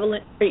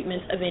malevolent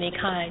treatments of any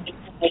kind,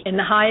 in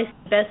the highest,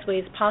 best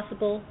ways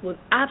possible, with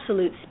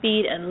absolute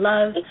speed and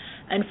love,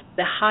 and for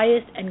the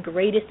highest and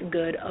greatest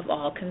good of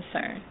all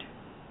concerned.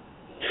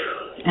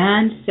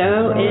 And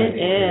so it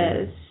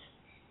is.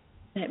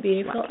 Isn't that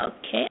beautiful?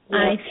 Okay,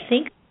 I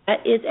think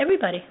that is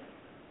everybody.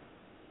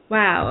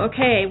 Wow,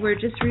 okay, we're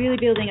just really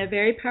building a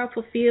very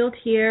powerful field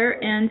here,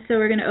 and so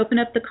we're going to open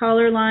up the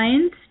caller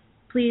lines.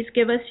 Please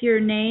give us your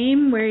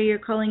name, where you're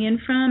calling in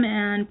from,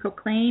 and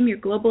proclaim your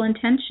global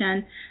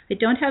intention. I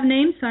don't have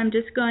names, so I'm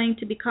just going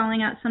to be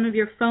calling out some of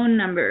your phone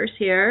numbers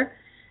here.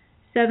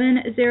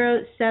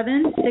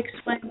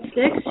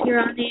 707-616, you're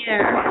on the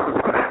air.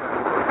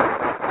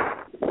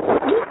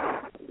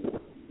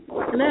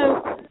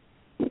 Hello.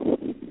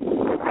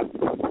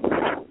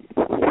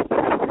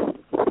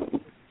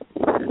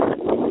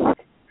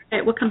 All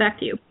right, we'll come back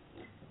to you.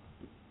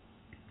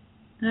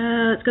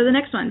 Let's go to the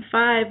next one.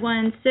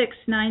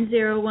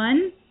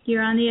 516901.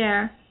 You're on the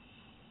air.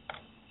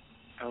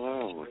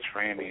 Hello, it's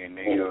Randy in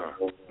New York.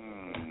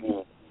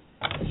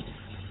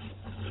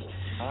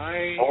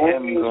 I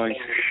am going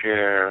to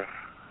share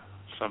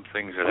some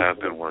things that have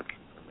been working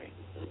for me,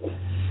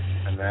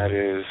 and that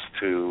is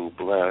to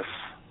bless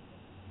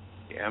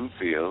the M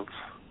fields,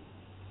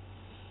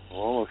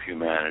 all of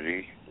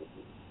humanity,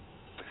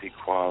 with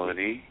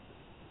equality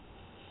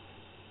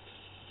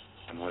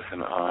and with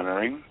an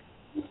honoring.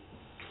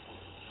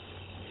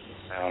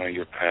 I honor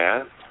your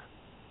path.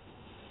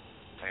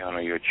 I honor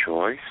your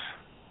choice.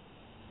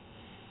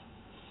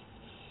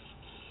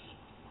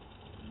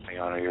 I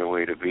honor your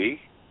way to be.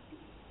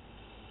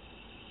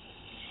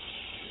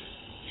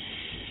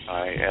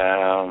 I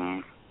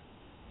am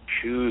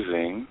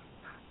choosing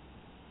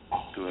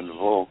to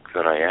invoke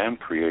that I am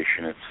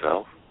creation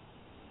itself.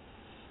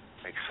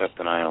 I accept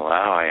and I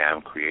allow I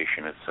am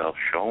creation itself.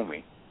 Show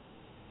me.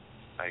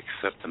 I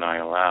accept and I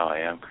allow I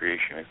am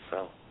creation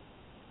itself.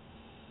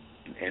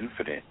 An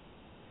infinite.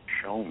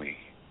 Show me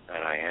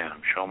that I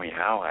am. Show me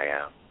how I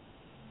am.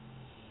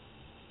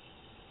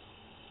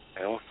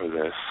 I offer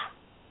this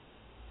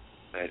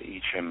that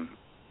each and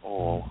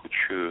all who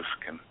choose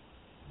can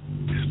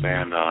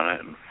expand on it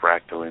and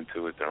fractal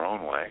into it their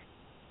own way.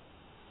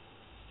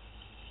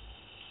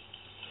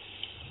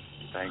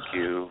 Thank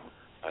you.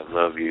 I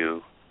love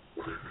you.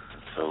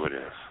 And so it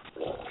is.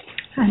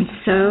 And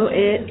so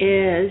it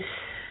is.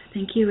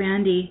 Thank you,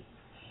 Randy.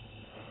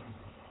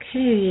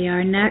 Okay,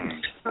 our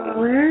next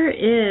caller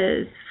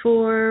is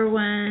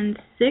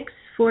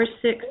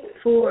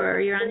 416464.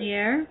 You're on the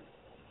air.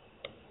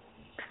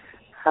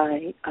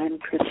 Hi, I'm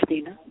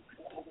Christina.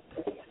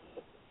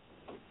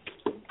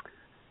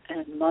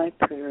 And my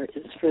prayer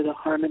is for the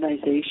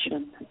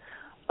harmonization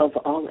of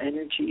all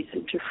energies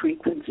into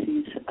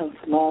frequencies of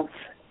love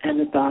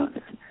and above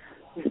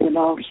within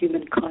all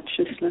human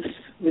consciousness,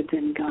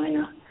 within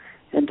Gaia,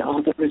 and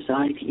all that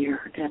reside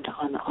here and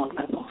on all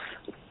levels.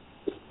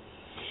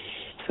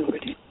 So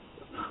it is.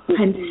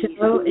 And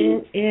so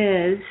it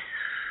is.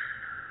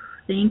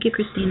 Thank you,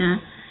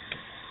 Christina.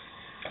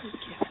 Thank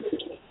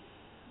you.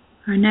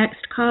 Our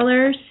next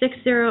caller,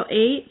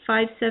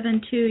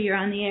 608-572. You're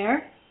on the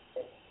air.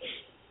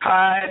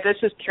 Hi, this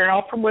is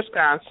Carol from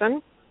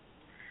Wisconsin.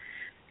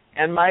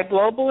 And my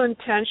global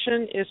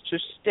intention is to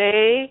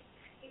stay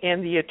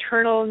in the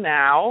eternal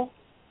now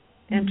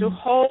and to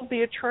hold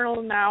the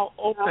eternal now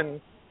open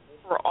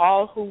for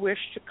all who wish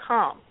to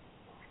come.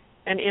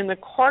 And in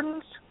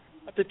accordance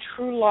with the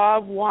true law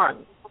of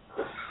one,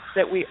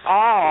 that we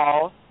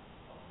all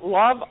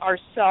love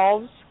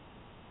ourselves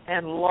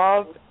and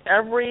love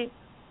every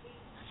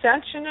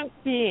sentient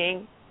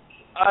being,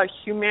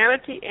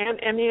 humanity and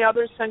any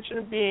other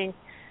sentient being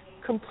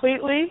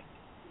completely,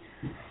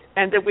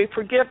 and that we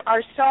forgive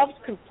ourselves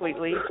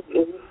completely,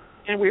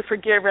 and we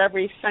forgive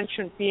every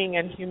sentient being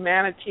and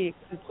humanity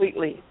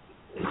completely,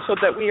 so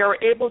that we are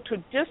able to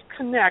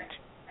disconnect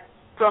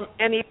from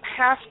any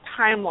past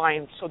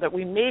timelines, so that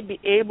we may be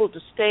able to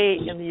stay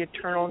in the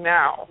eternal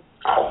now,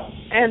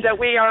 and that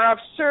we are of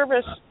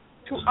service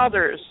to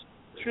others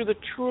through the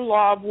true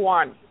law of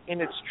one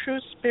in its true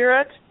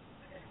spirit,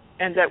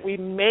 and that we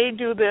may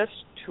do this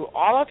to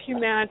all of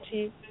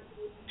humanity,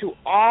 to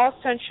all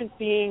sentient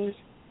beings,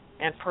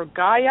 and for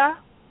Gaia,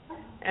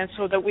 and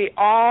so that we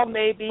all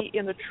may be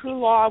in the true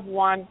law of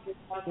one,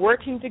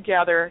 working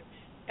together,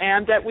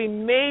 and that we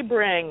may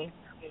bring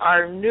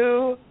our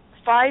new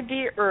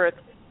 5D Earth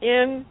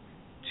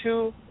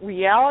into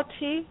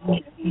reality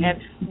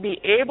and be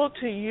able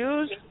to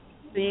use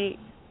the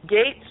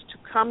gates to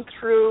come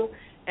through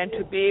and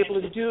to be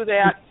able to do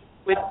that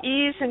with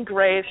ease and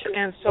grace,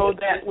 and so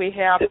that we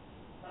have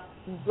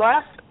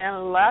less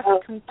and less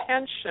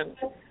contention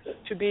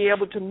to be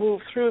able to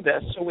move through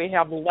this, so we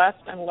have less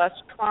and less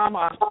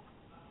trauma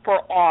for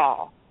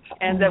all.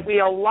 and that we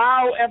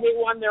allow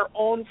everyone their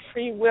own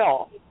free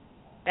will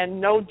and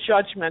no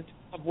judgment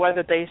of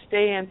whether they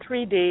stay in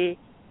 3D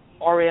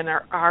or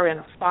are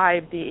in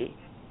 5D.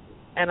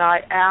 And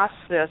I ask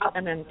this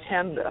and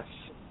intend this.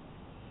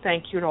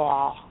 Thank you to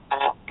all.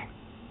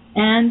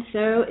 And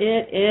so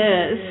it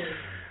is.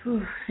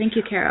 Whew, thank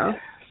you, Carol.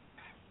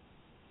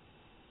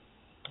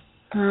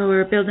 Oh,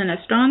 we're building a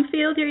strong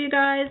field here, you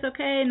guys.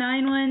 Okay,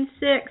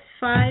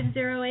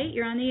 916508,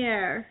 you're on the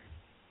air.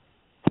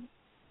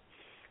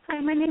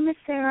 Hi, my name is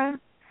Sarah.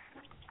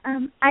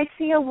 I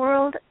see a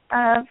world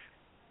of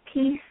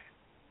peace,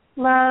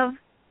 love,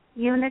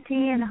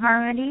 unity, and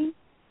harmony,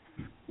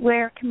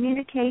 where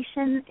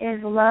communication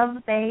is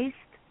love-based,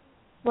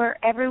 where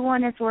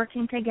everyone is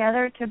working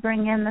together to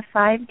bring in the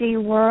 5D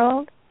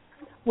world,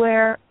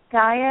 where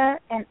Gaia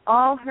and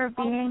all her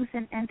beings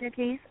and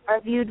entities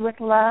are viewed with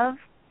love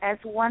as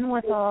one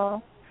with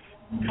all,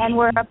 and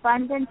where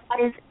abundance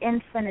is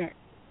infinite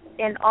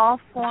in all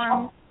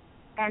forms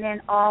and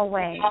in all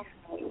ways.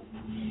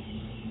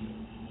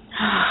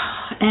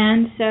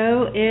 And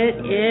so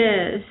it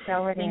is.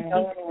 So it is.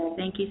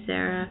 Thank you,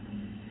 Sarah.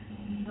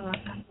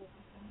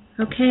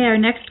 Okay, our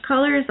next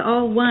caller is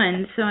all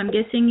one, so I'm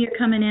guessing you're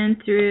coming in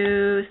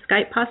through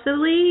Skype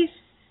possibly.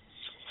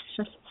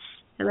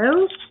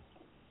 Hello?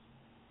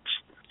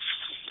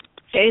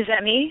 Hey, is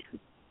that me?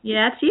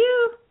 Yeah, it's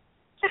you.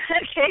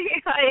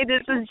 Okay, hi,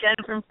 this is Jen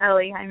from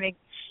Kelly. Hi, Meg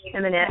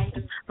and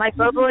Manette. My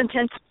global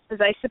intention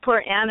is I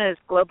support Anna's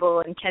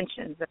global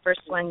intentions, the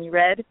first one you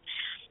read.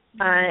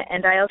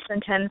 And I also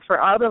intend for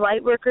all the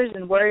light workers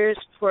and warriors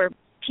for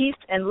peace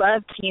and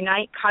love to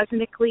unite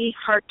cosmically,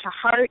 heart to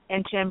heart,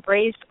 and to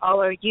embrace all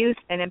our youth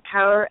and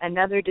empower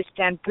another to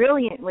stand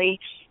brilliantly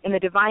in the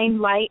divine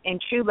light and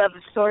true love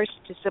of Source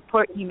to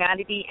support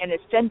humanity and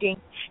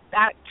ascending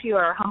back to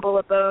our humble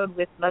abode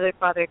with Mother,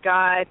 Father,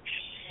 God,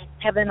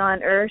 heaven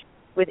on earth.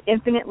 With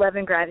infinite love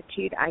and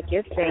gratitude, I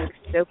give thanks.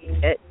 So be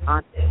it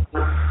on this.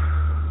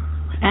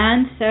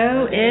 And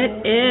so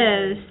it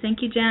is.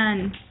 Thank you,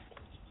 Jen.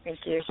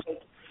 Thank you.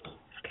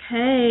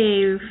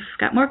 Okay, we've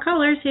got more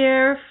callers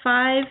here.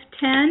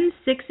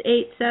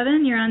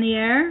 510687, you're on the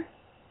air.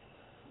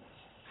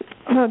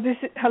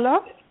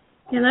 Hello?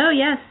 Hello,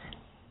 yes.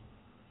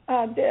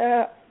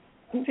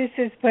 This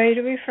is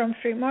Bhairavi from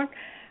Fremont.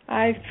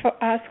 I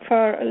ask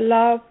for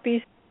love,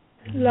 peace,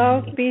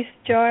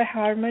 joy,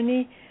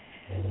 harmony,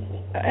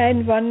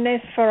 and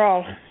oneness for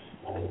all.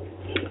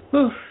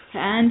 Oof.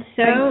 And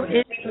so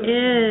it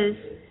is.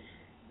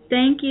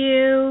 Thank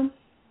you.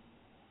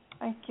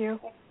 Thank you.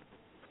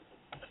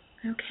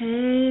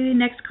 Okay,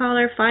 next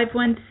caller,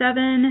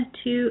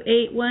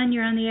 517281,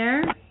 you're on the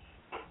air.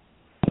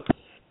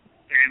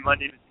 Hey, my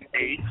name is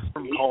Nate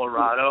from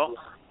Colorado.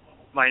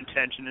 My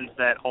intention is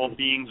that all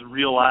beings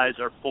realize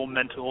our full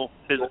mental,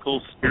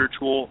 physical,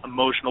 spiritual,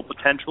 emotional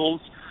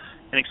potentials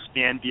and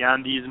expand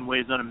beyond these in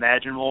ways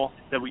unimaginable,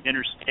 that we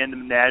understand the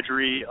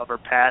menagerie of our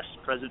past,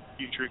 present,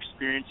 future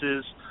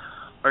experiences,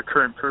 our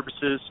current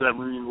purposes, so that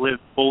we live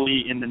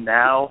fully in the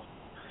now.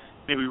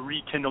 May we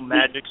rekindle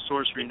magic,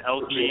 sorcery, and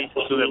alchemy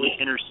so that we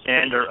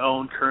understand our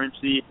own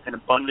currency and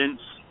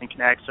abundance and can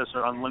access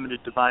our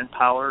unlimited divine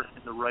power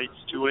and the rights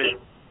to it.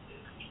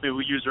 May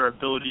we use our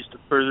abilities to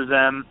further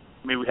them.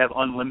 May we have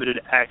unlimited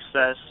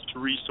access to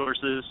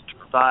resources to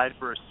provide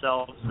for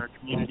ourselves and our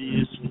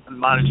communities and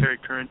monetary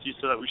currency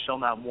so that we shall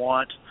not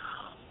want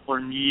or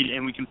need,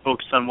 and we can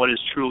focus on what is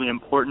truly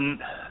important,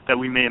 that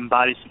we may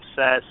embody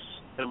success,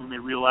 that we may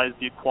realize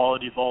the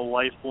equality of all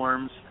life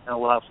forms and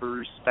allow for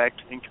respect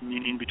and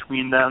communion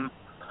between them,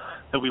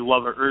 that we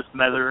love our Earth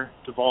Mother,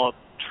 develop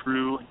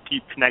true and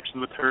deep connections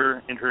with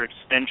her and her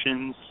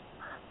extensions.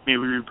 May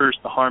we reverse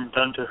the harm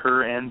done to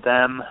her and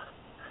them.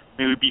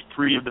 May we be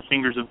free of the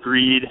fingers of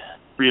greed,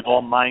 free of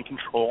all mind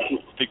control,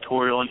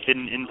 dictatorial and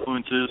hidden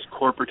influences,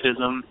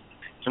 corporatism,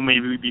 and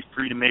may we be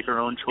free to make our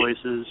own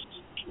choices.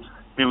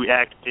 May we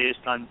act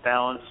based on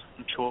balance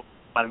and choice,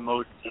 not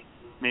emotion.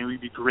 May we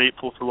be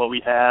grateful for what we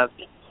have,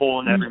 whole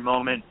in every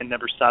moment, and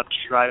never stop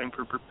striving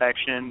for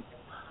perfection.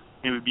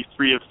 May we be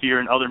free of fear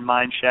and other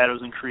mind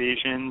shadows and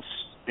creations.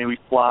 May we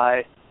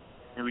fly.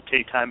 May we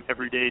take time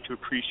every day to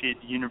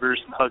appreciate the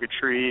universe and hug a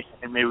tree.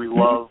 And may we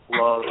love,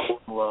 love,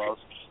 love.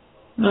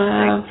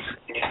 Wow.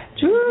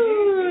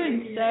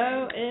 Good.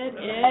 So it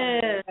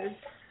is.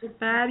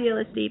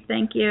 Fabulous, Deep.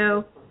 Thank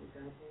you.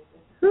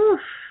 Whew.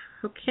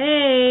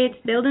 Okay, it's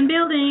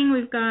building.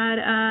 We've got,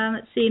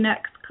 let's see,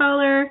 next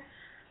caller,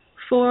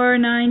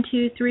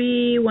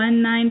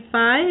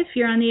 4923195.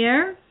 You're on the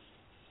air.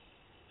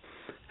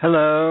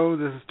 Hello,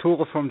 this is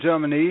Tore from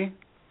Germany.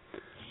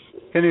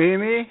 Can you hear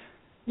me?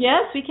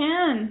 Yes, we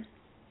can.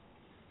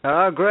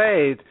 Ah,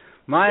 great.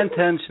 My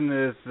intention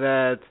is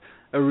that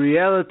a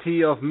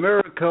reality of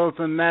miracles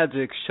and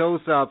magic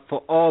shows up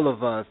for all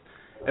of us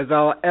as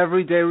our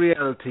everyday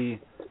reality,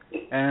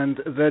 and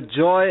that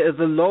joy is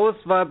the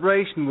lowest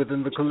vibration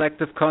within the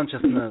collective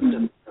consciousness.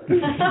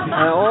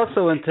 I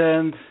also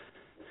intend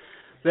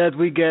that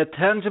we get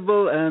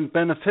tangible and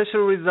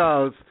beneficial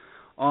results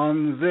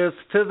on this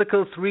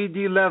physical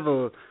 3D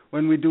level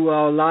when we do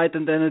our light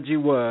and energy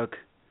work.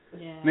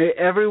 Yeah. May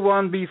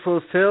everyone be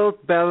fulfilled,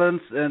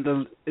 balanced,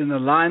 and in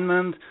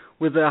alignment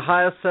with their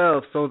higher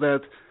self, so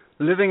that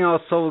living our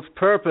soul's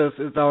purpose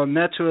is our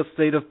natural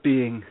state of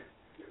being.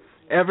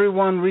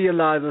 Everyone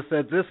realizes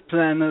that this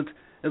planet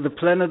is a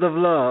planet of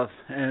love,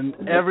 and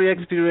every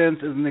experience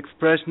is an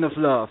expression of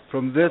love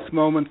from this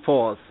moment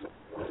forth.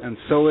 And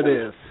so it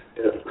is.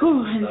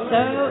 Whew, and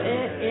so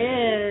it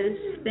is.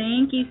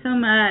 Thank you so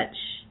much.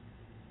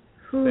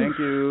 Whew. Thank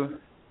you.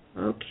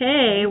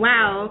 Okay,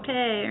 wow,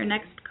 okay. Our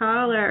next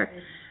caller,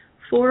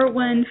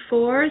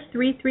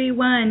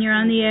 414-331. You're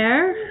on the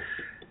air.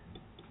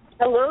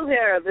 Hello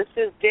there. This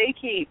is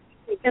Daki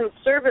in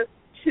service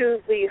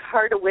to the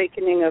heart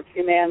awakening of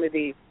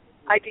humanity.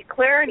 I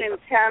declare and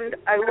intend,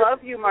 I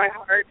love you, my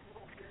heart,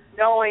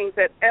 knowing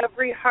that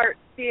every heart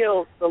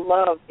feels the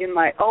love in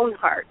my own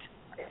heart.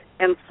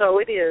 And so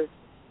it is.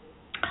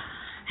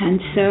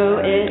 And so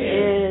it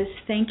is.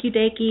 Thank you,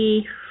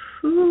 Daki.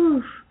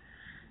 Whew.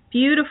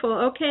 Beautiful.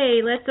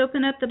 Okay, let's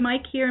open up the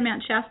mic here in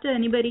Mount Shasta.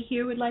 Anybody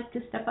here would like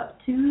to step up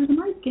to the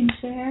mic and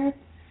share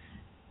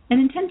an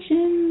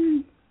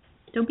intention?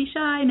 Don't be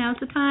shy. Now's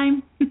the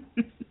time.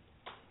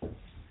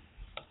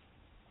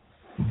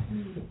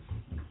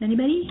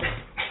 Anybody?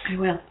 I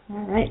will.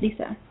 All right,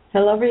 Lisa.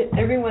 Hello,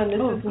 everyone.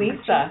 This is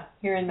Lisa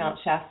here in Mount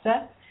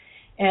Shasta.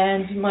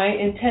 And my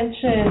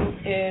intention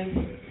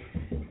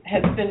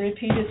has been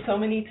repeated so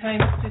many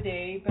times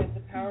today, but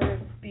the power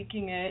of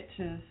speaking it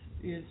is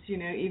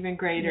even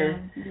greater.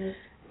 Yeah,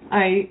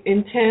 I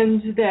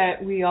intend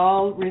that we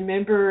all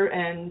remember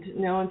and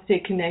know and stay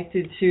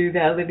connected to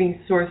that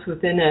living source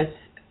within us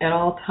at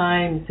all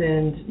times,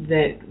 and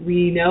that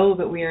we know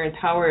that we are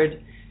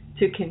empowered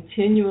to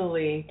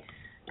continually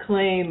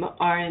claim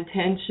our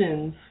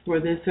intentions for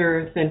this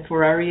earth and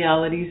for our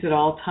realities at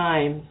all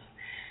times,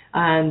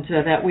 and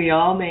that we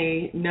all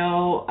may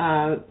know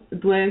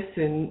bliss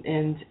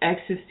and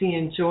ecstasy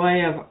and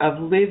joy of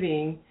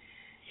living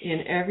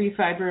in every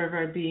fiber of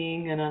our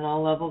being and on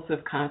all levels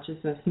of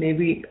consciousness. May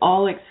we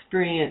all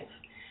experience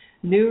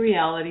new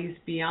realities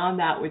beyond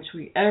that which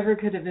we ever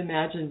could have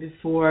imagined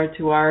before,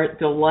 to our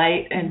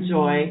delight and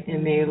joy,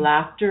 and may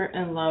laughter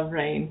and love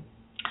reign.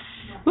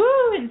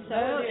 Woo, and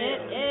so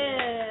it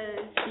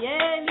is.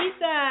 Yay,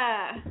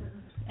 Lisa.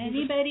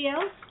 Anybody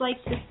else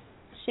like to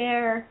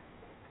share?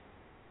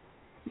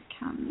 Here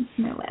comes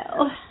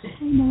Noelle. Hi,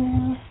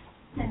 Noelle.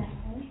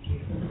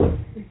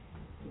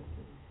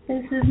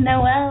 This is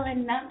Noelle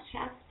in Mount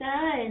Shasta,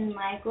 and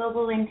my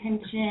global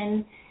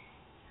intention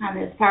on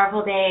this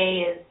powerful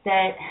day is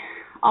that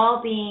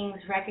all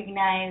beings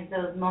recognize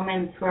those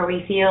moments where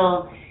we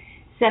feel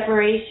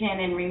separation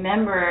and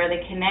remember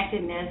the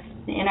connectedness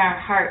in our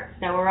hearts,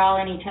 that we're all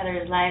in each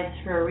other's lives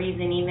for a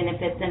reason, even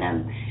if it's in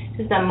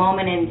just a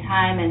moment in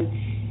time, and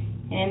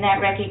in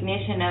that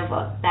recognition of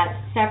that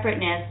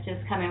separateness,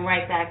 just coming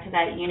right back to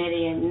that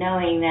unity and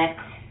knowing that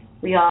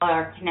we all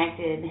are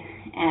connected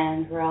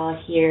and we're all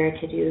here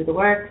to do the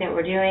work that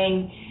we're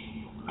doing,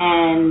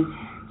 and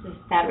just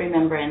that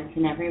remembrance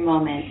in every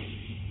moment,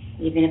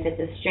 even if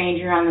it's a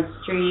stranger on the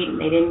street and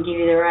they didn't give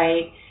you the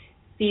right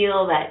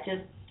feel, that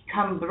just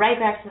come right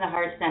back to the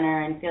heart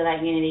center and feel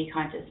that unity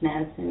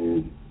consciousness,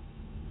 and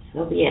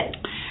so be it.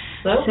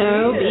 So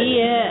be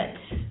it.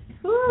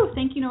 Woo,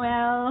 thank you,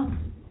 Noelle.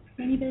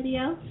 Anybody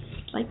else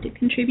like to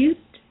contribute?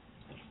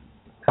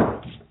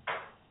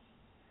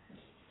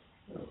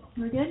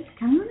 We're good?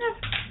 Come on up.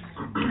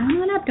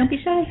 Come on up. Don't be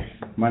shy.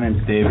 My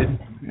name's David,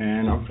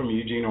 and I'm from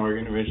Eugene,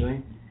 Oregon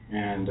originally.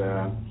 And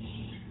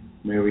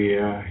may we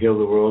heal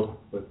the world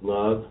with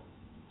love,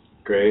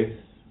 grace,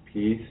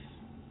 peace,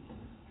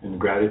 and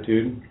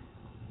gratitude.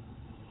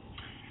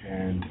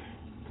 And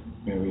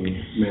may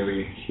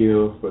we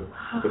heal with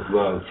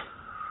love.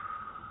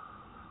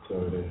 So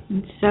it is.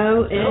 And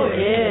so it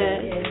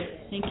is.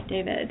 Thank you,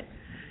 David.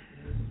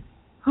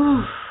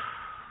 Whew.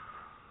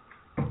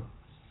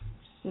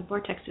 The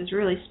vortex is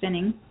really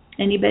spinning.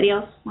 Anybody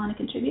else want to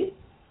contribute?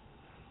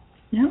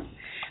 No?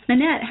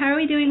 Manette, how are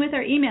we doing with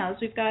our emails?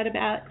 We've got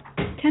about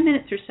 10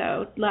 minutes or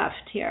so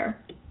left here.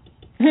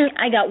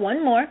 I got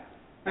one more.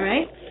 All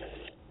right.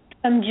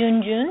 From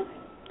June.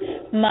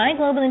 My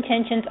global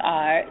intentions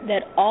are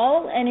that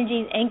all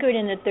energies anchored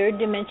in the third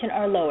dimension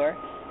or lower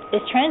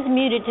is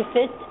transmuted to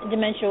fifth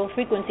dimensional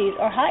frequencies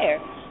or higher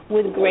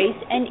with grace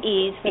and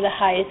ease for the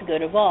highest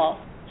good of all.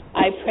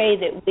 I pray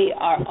that we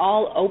are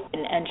all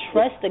open and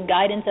trust the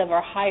guidance of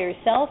our higher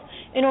self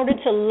in order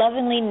to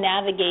lovingly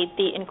navigate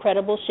the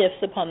incredible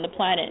shifts upon the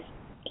planet.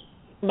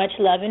 Much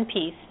love and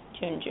peace,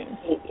 June.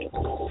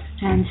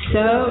 And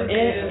so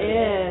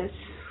it is.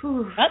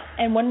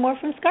 And one more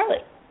from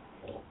Scarlett.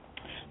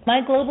 My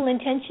global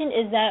intention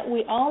is that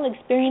we all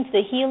experience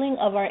the healing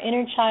of our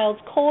inner child's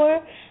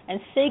core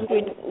and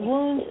sacred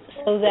wounds,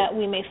 so that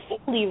we may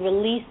fully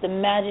release the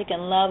magic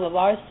and love of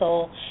our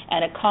soul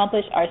and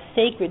accomplish our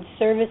sacred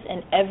service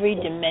in every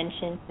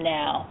dimension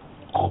now.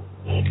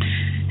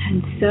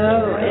 And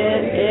so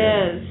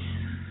it is.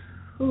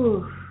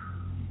 Whew.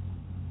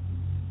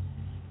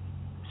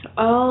 So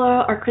all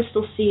our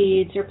crystal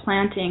seeds are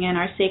planting in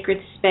our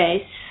sacred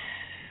space.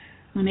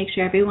 I want to make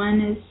sure everyone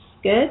is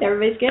Good?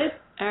 Everybody's good?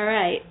 All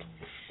right.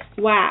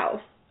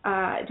 Wow.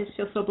 I just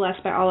feel so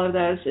blessed by all of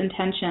those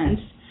intentions.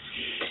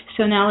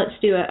 So now let's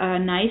do a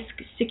nice,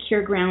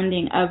 secure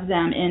grounding of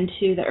them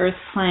into the earth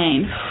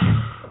plane.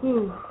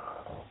 Whew.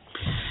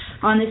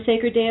 On this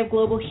sacred day of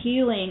global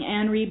healing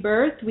and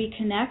rebirth, we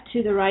connect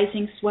to the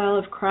rising swell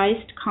of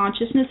Christ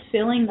consciousness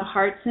filling the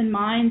hearts and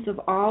minds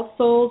of all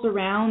souls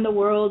around the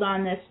world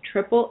on this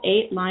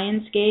 888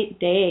 Lionsgate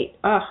day.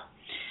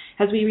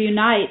 As we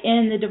reunite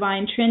in the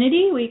Divine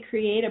Trinity, we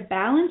create a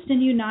balanced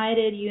and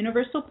united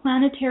universal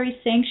planetary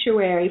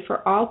sanctuary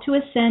for all to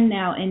ascend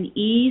now in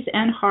ease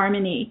and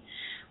harmony.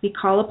 We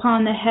call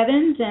upon the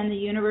heavens and the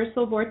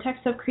universal vortex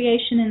of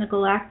creation in the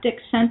Galactic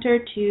Center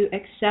to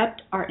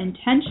accept our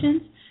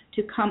intentions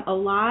to come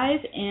alive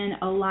in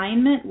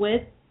alignment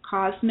with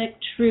cosmic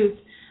truth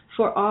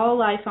for all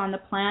life on the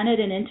planet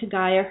and into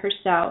Gaia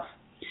herself.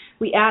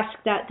 We ask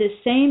that this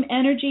same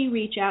energy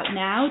reach out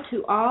now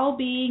to all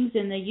beings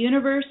in the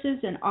universes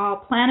and all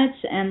planets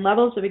and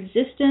levels of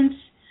existence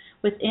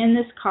within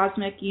this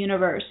cosmic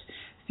universe,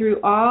 through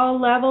all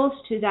levels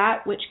to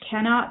that which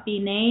cannot be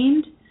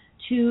named,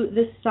 to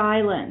the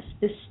silence,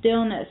 the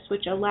stillness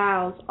which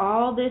allows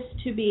all this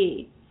to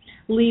be.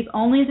 Leave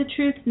only the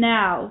truth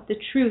now, the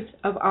truth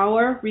of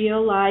our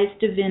realized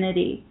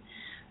divinity.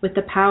 With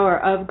the power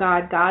of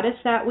God, Goddess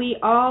that we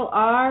all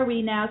are,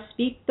 we now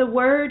speak the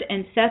word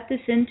and set this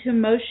into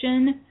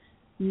motion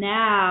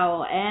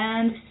now.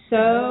 And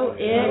so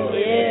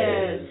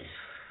it is.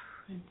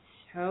 And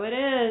so it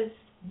is.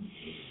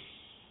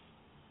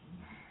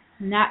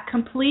 And that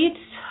completes,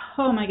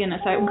 oh my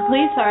goodness, that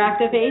completes our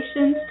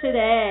activations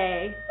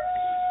today.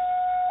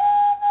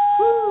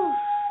 Whew.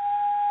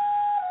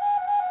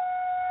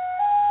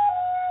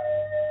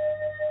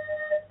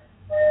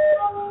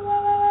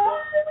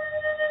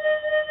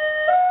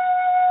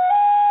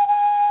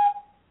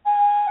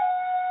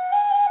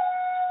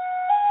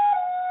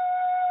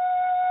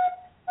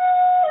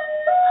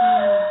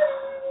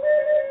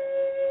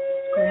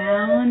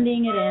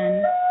 Grounding it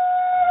in,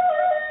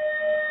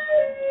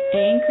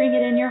 anchoring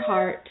it in your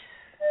heart,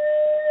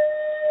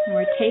 and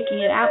we're taking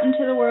it out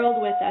into the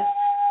world with us.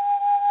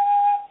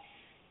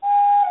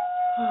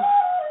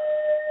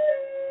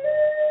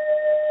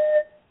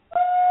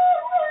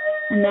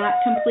 And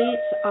that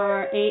completes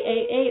our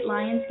 888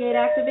 Lionsgate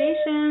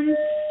activations.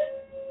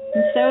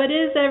 And so it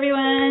is,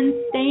 everyone.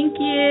 Thank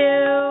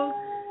you.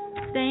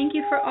 Thank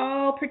you for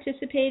all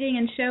participating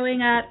and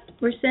showing up.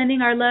 We're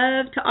sending our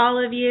love to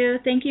all of you.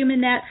 Thank you,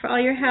 Manette, for all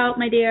your help,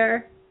 my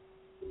dear.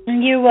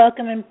 And you're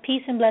welcome, and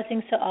peace and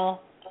blessings to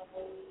all.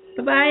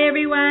 Bye-bye,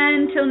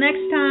 everyone. Till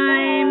next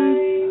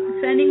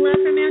time. Sending love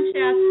from Mount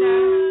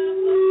Shasta.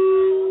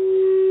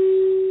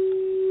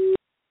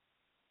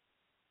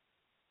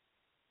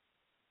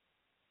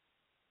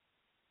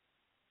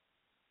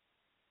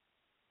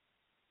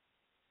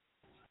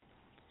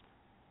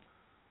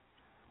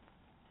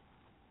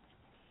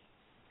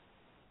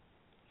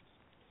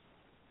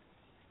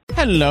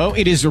 Hello,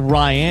 it is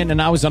Ryan,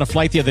 and I was on a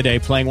flight the other day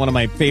playing one of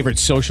my favorite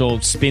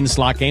social spin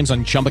slot games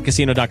on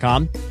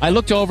ChumbaCasino.com. I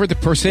looked over at the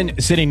person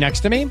sitting next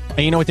to me, and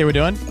you know what they were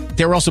doing?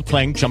 They were also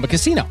playing Chumba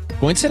Casino.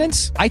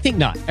 Coincidence? I think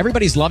not.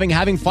 Everybody's loving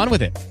having fun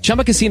with it.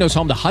 Chumba Casino is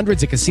home to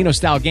hundreds of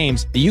casino-style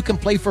games that you can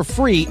play for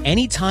free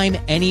anytime,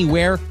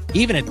 anywhere,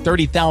 even at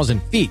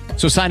 30,000 feet.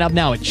 So sign up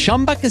now at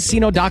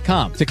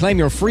ChumbaCasino.com to claim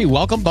your free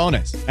welcome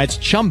bonus. That's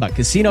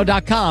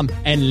ChumbaCasino.com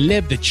and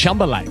live the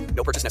Chumba life.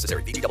 No purchase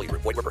necessary. VGW.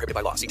 Void where prohibited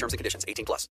by law. See terms and conditions. 18+.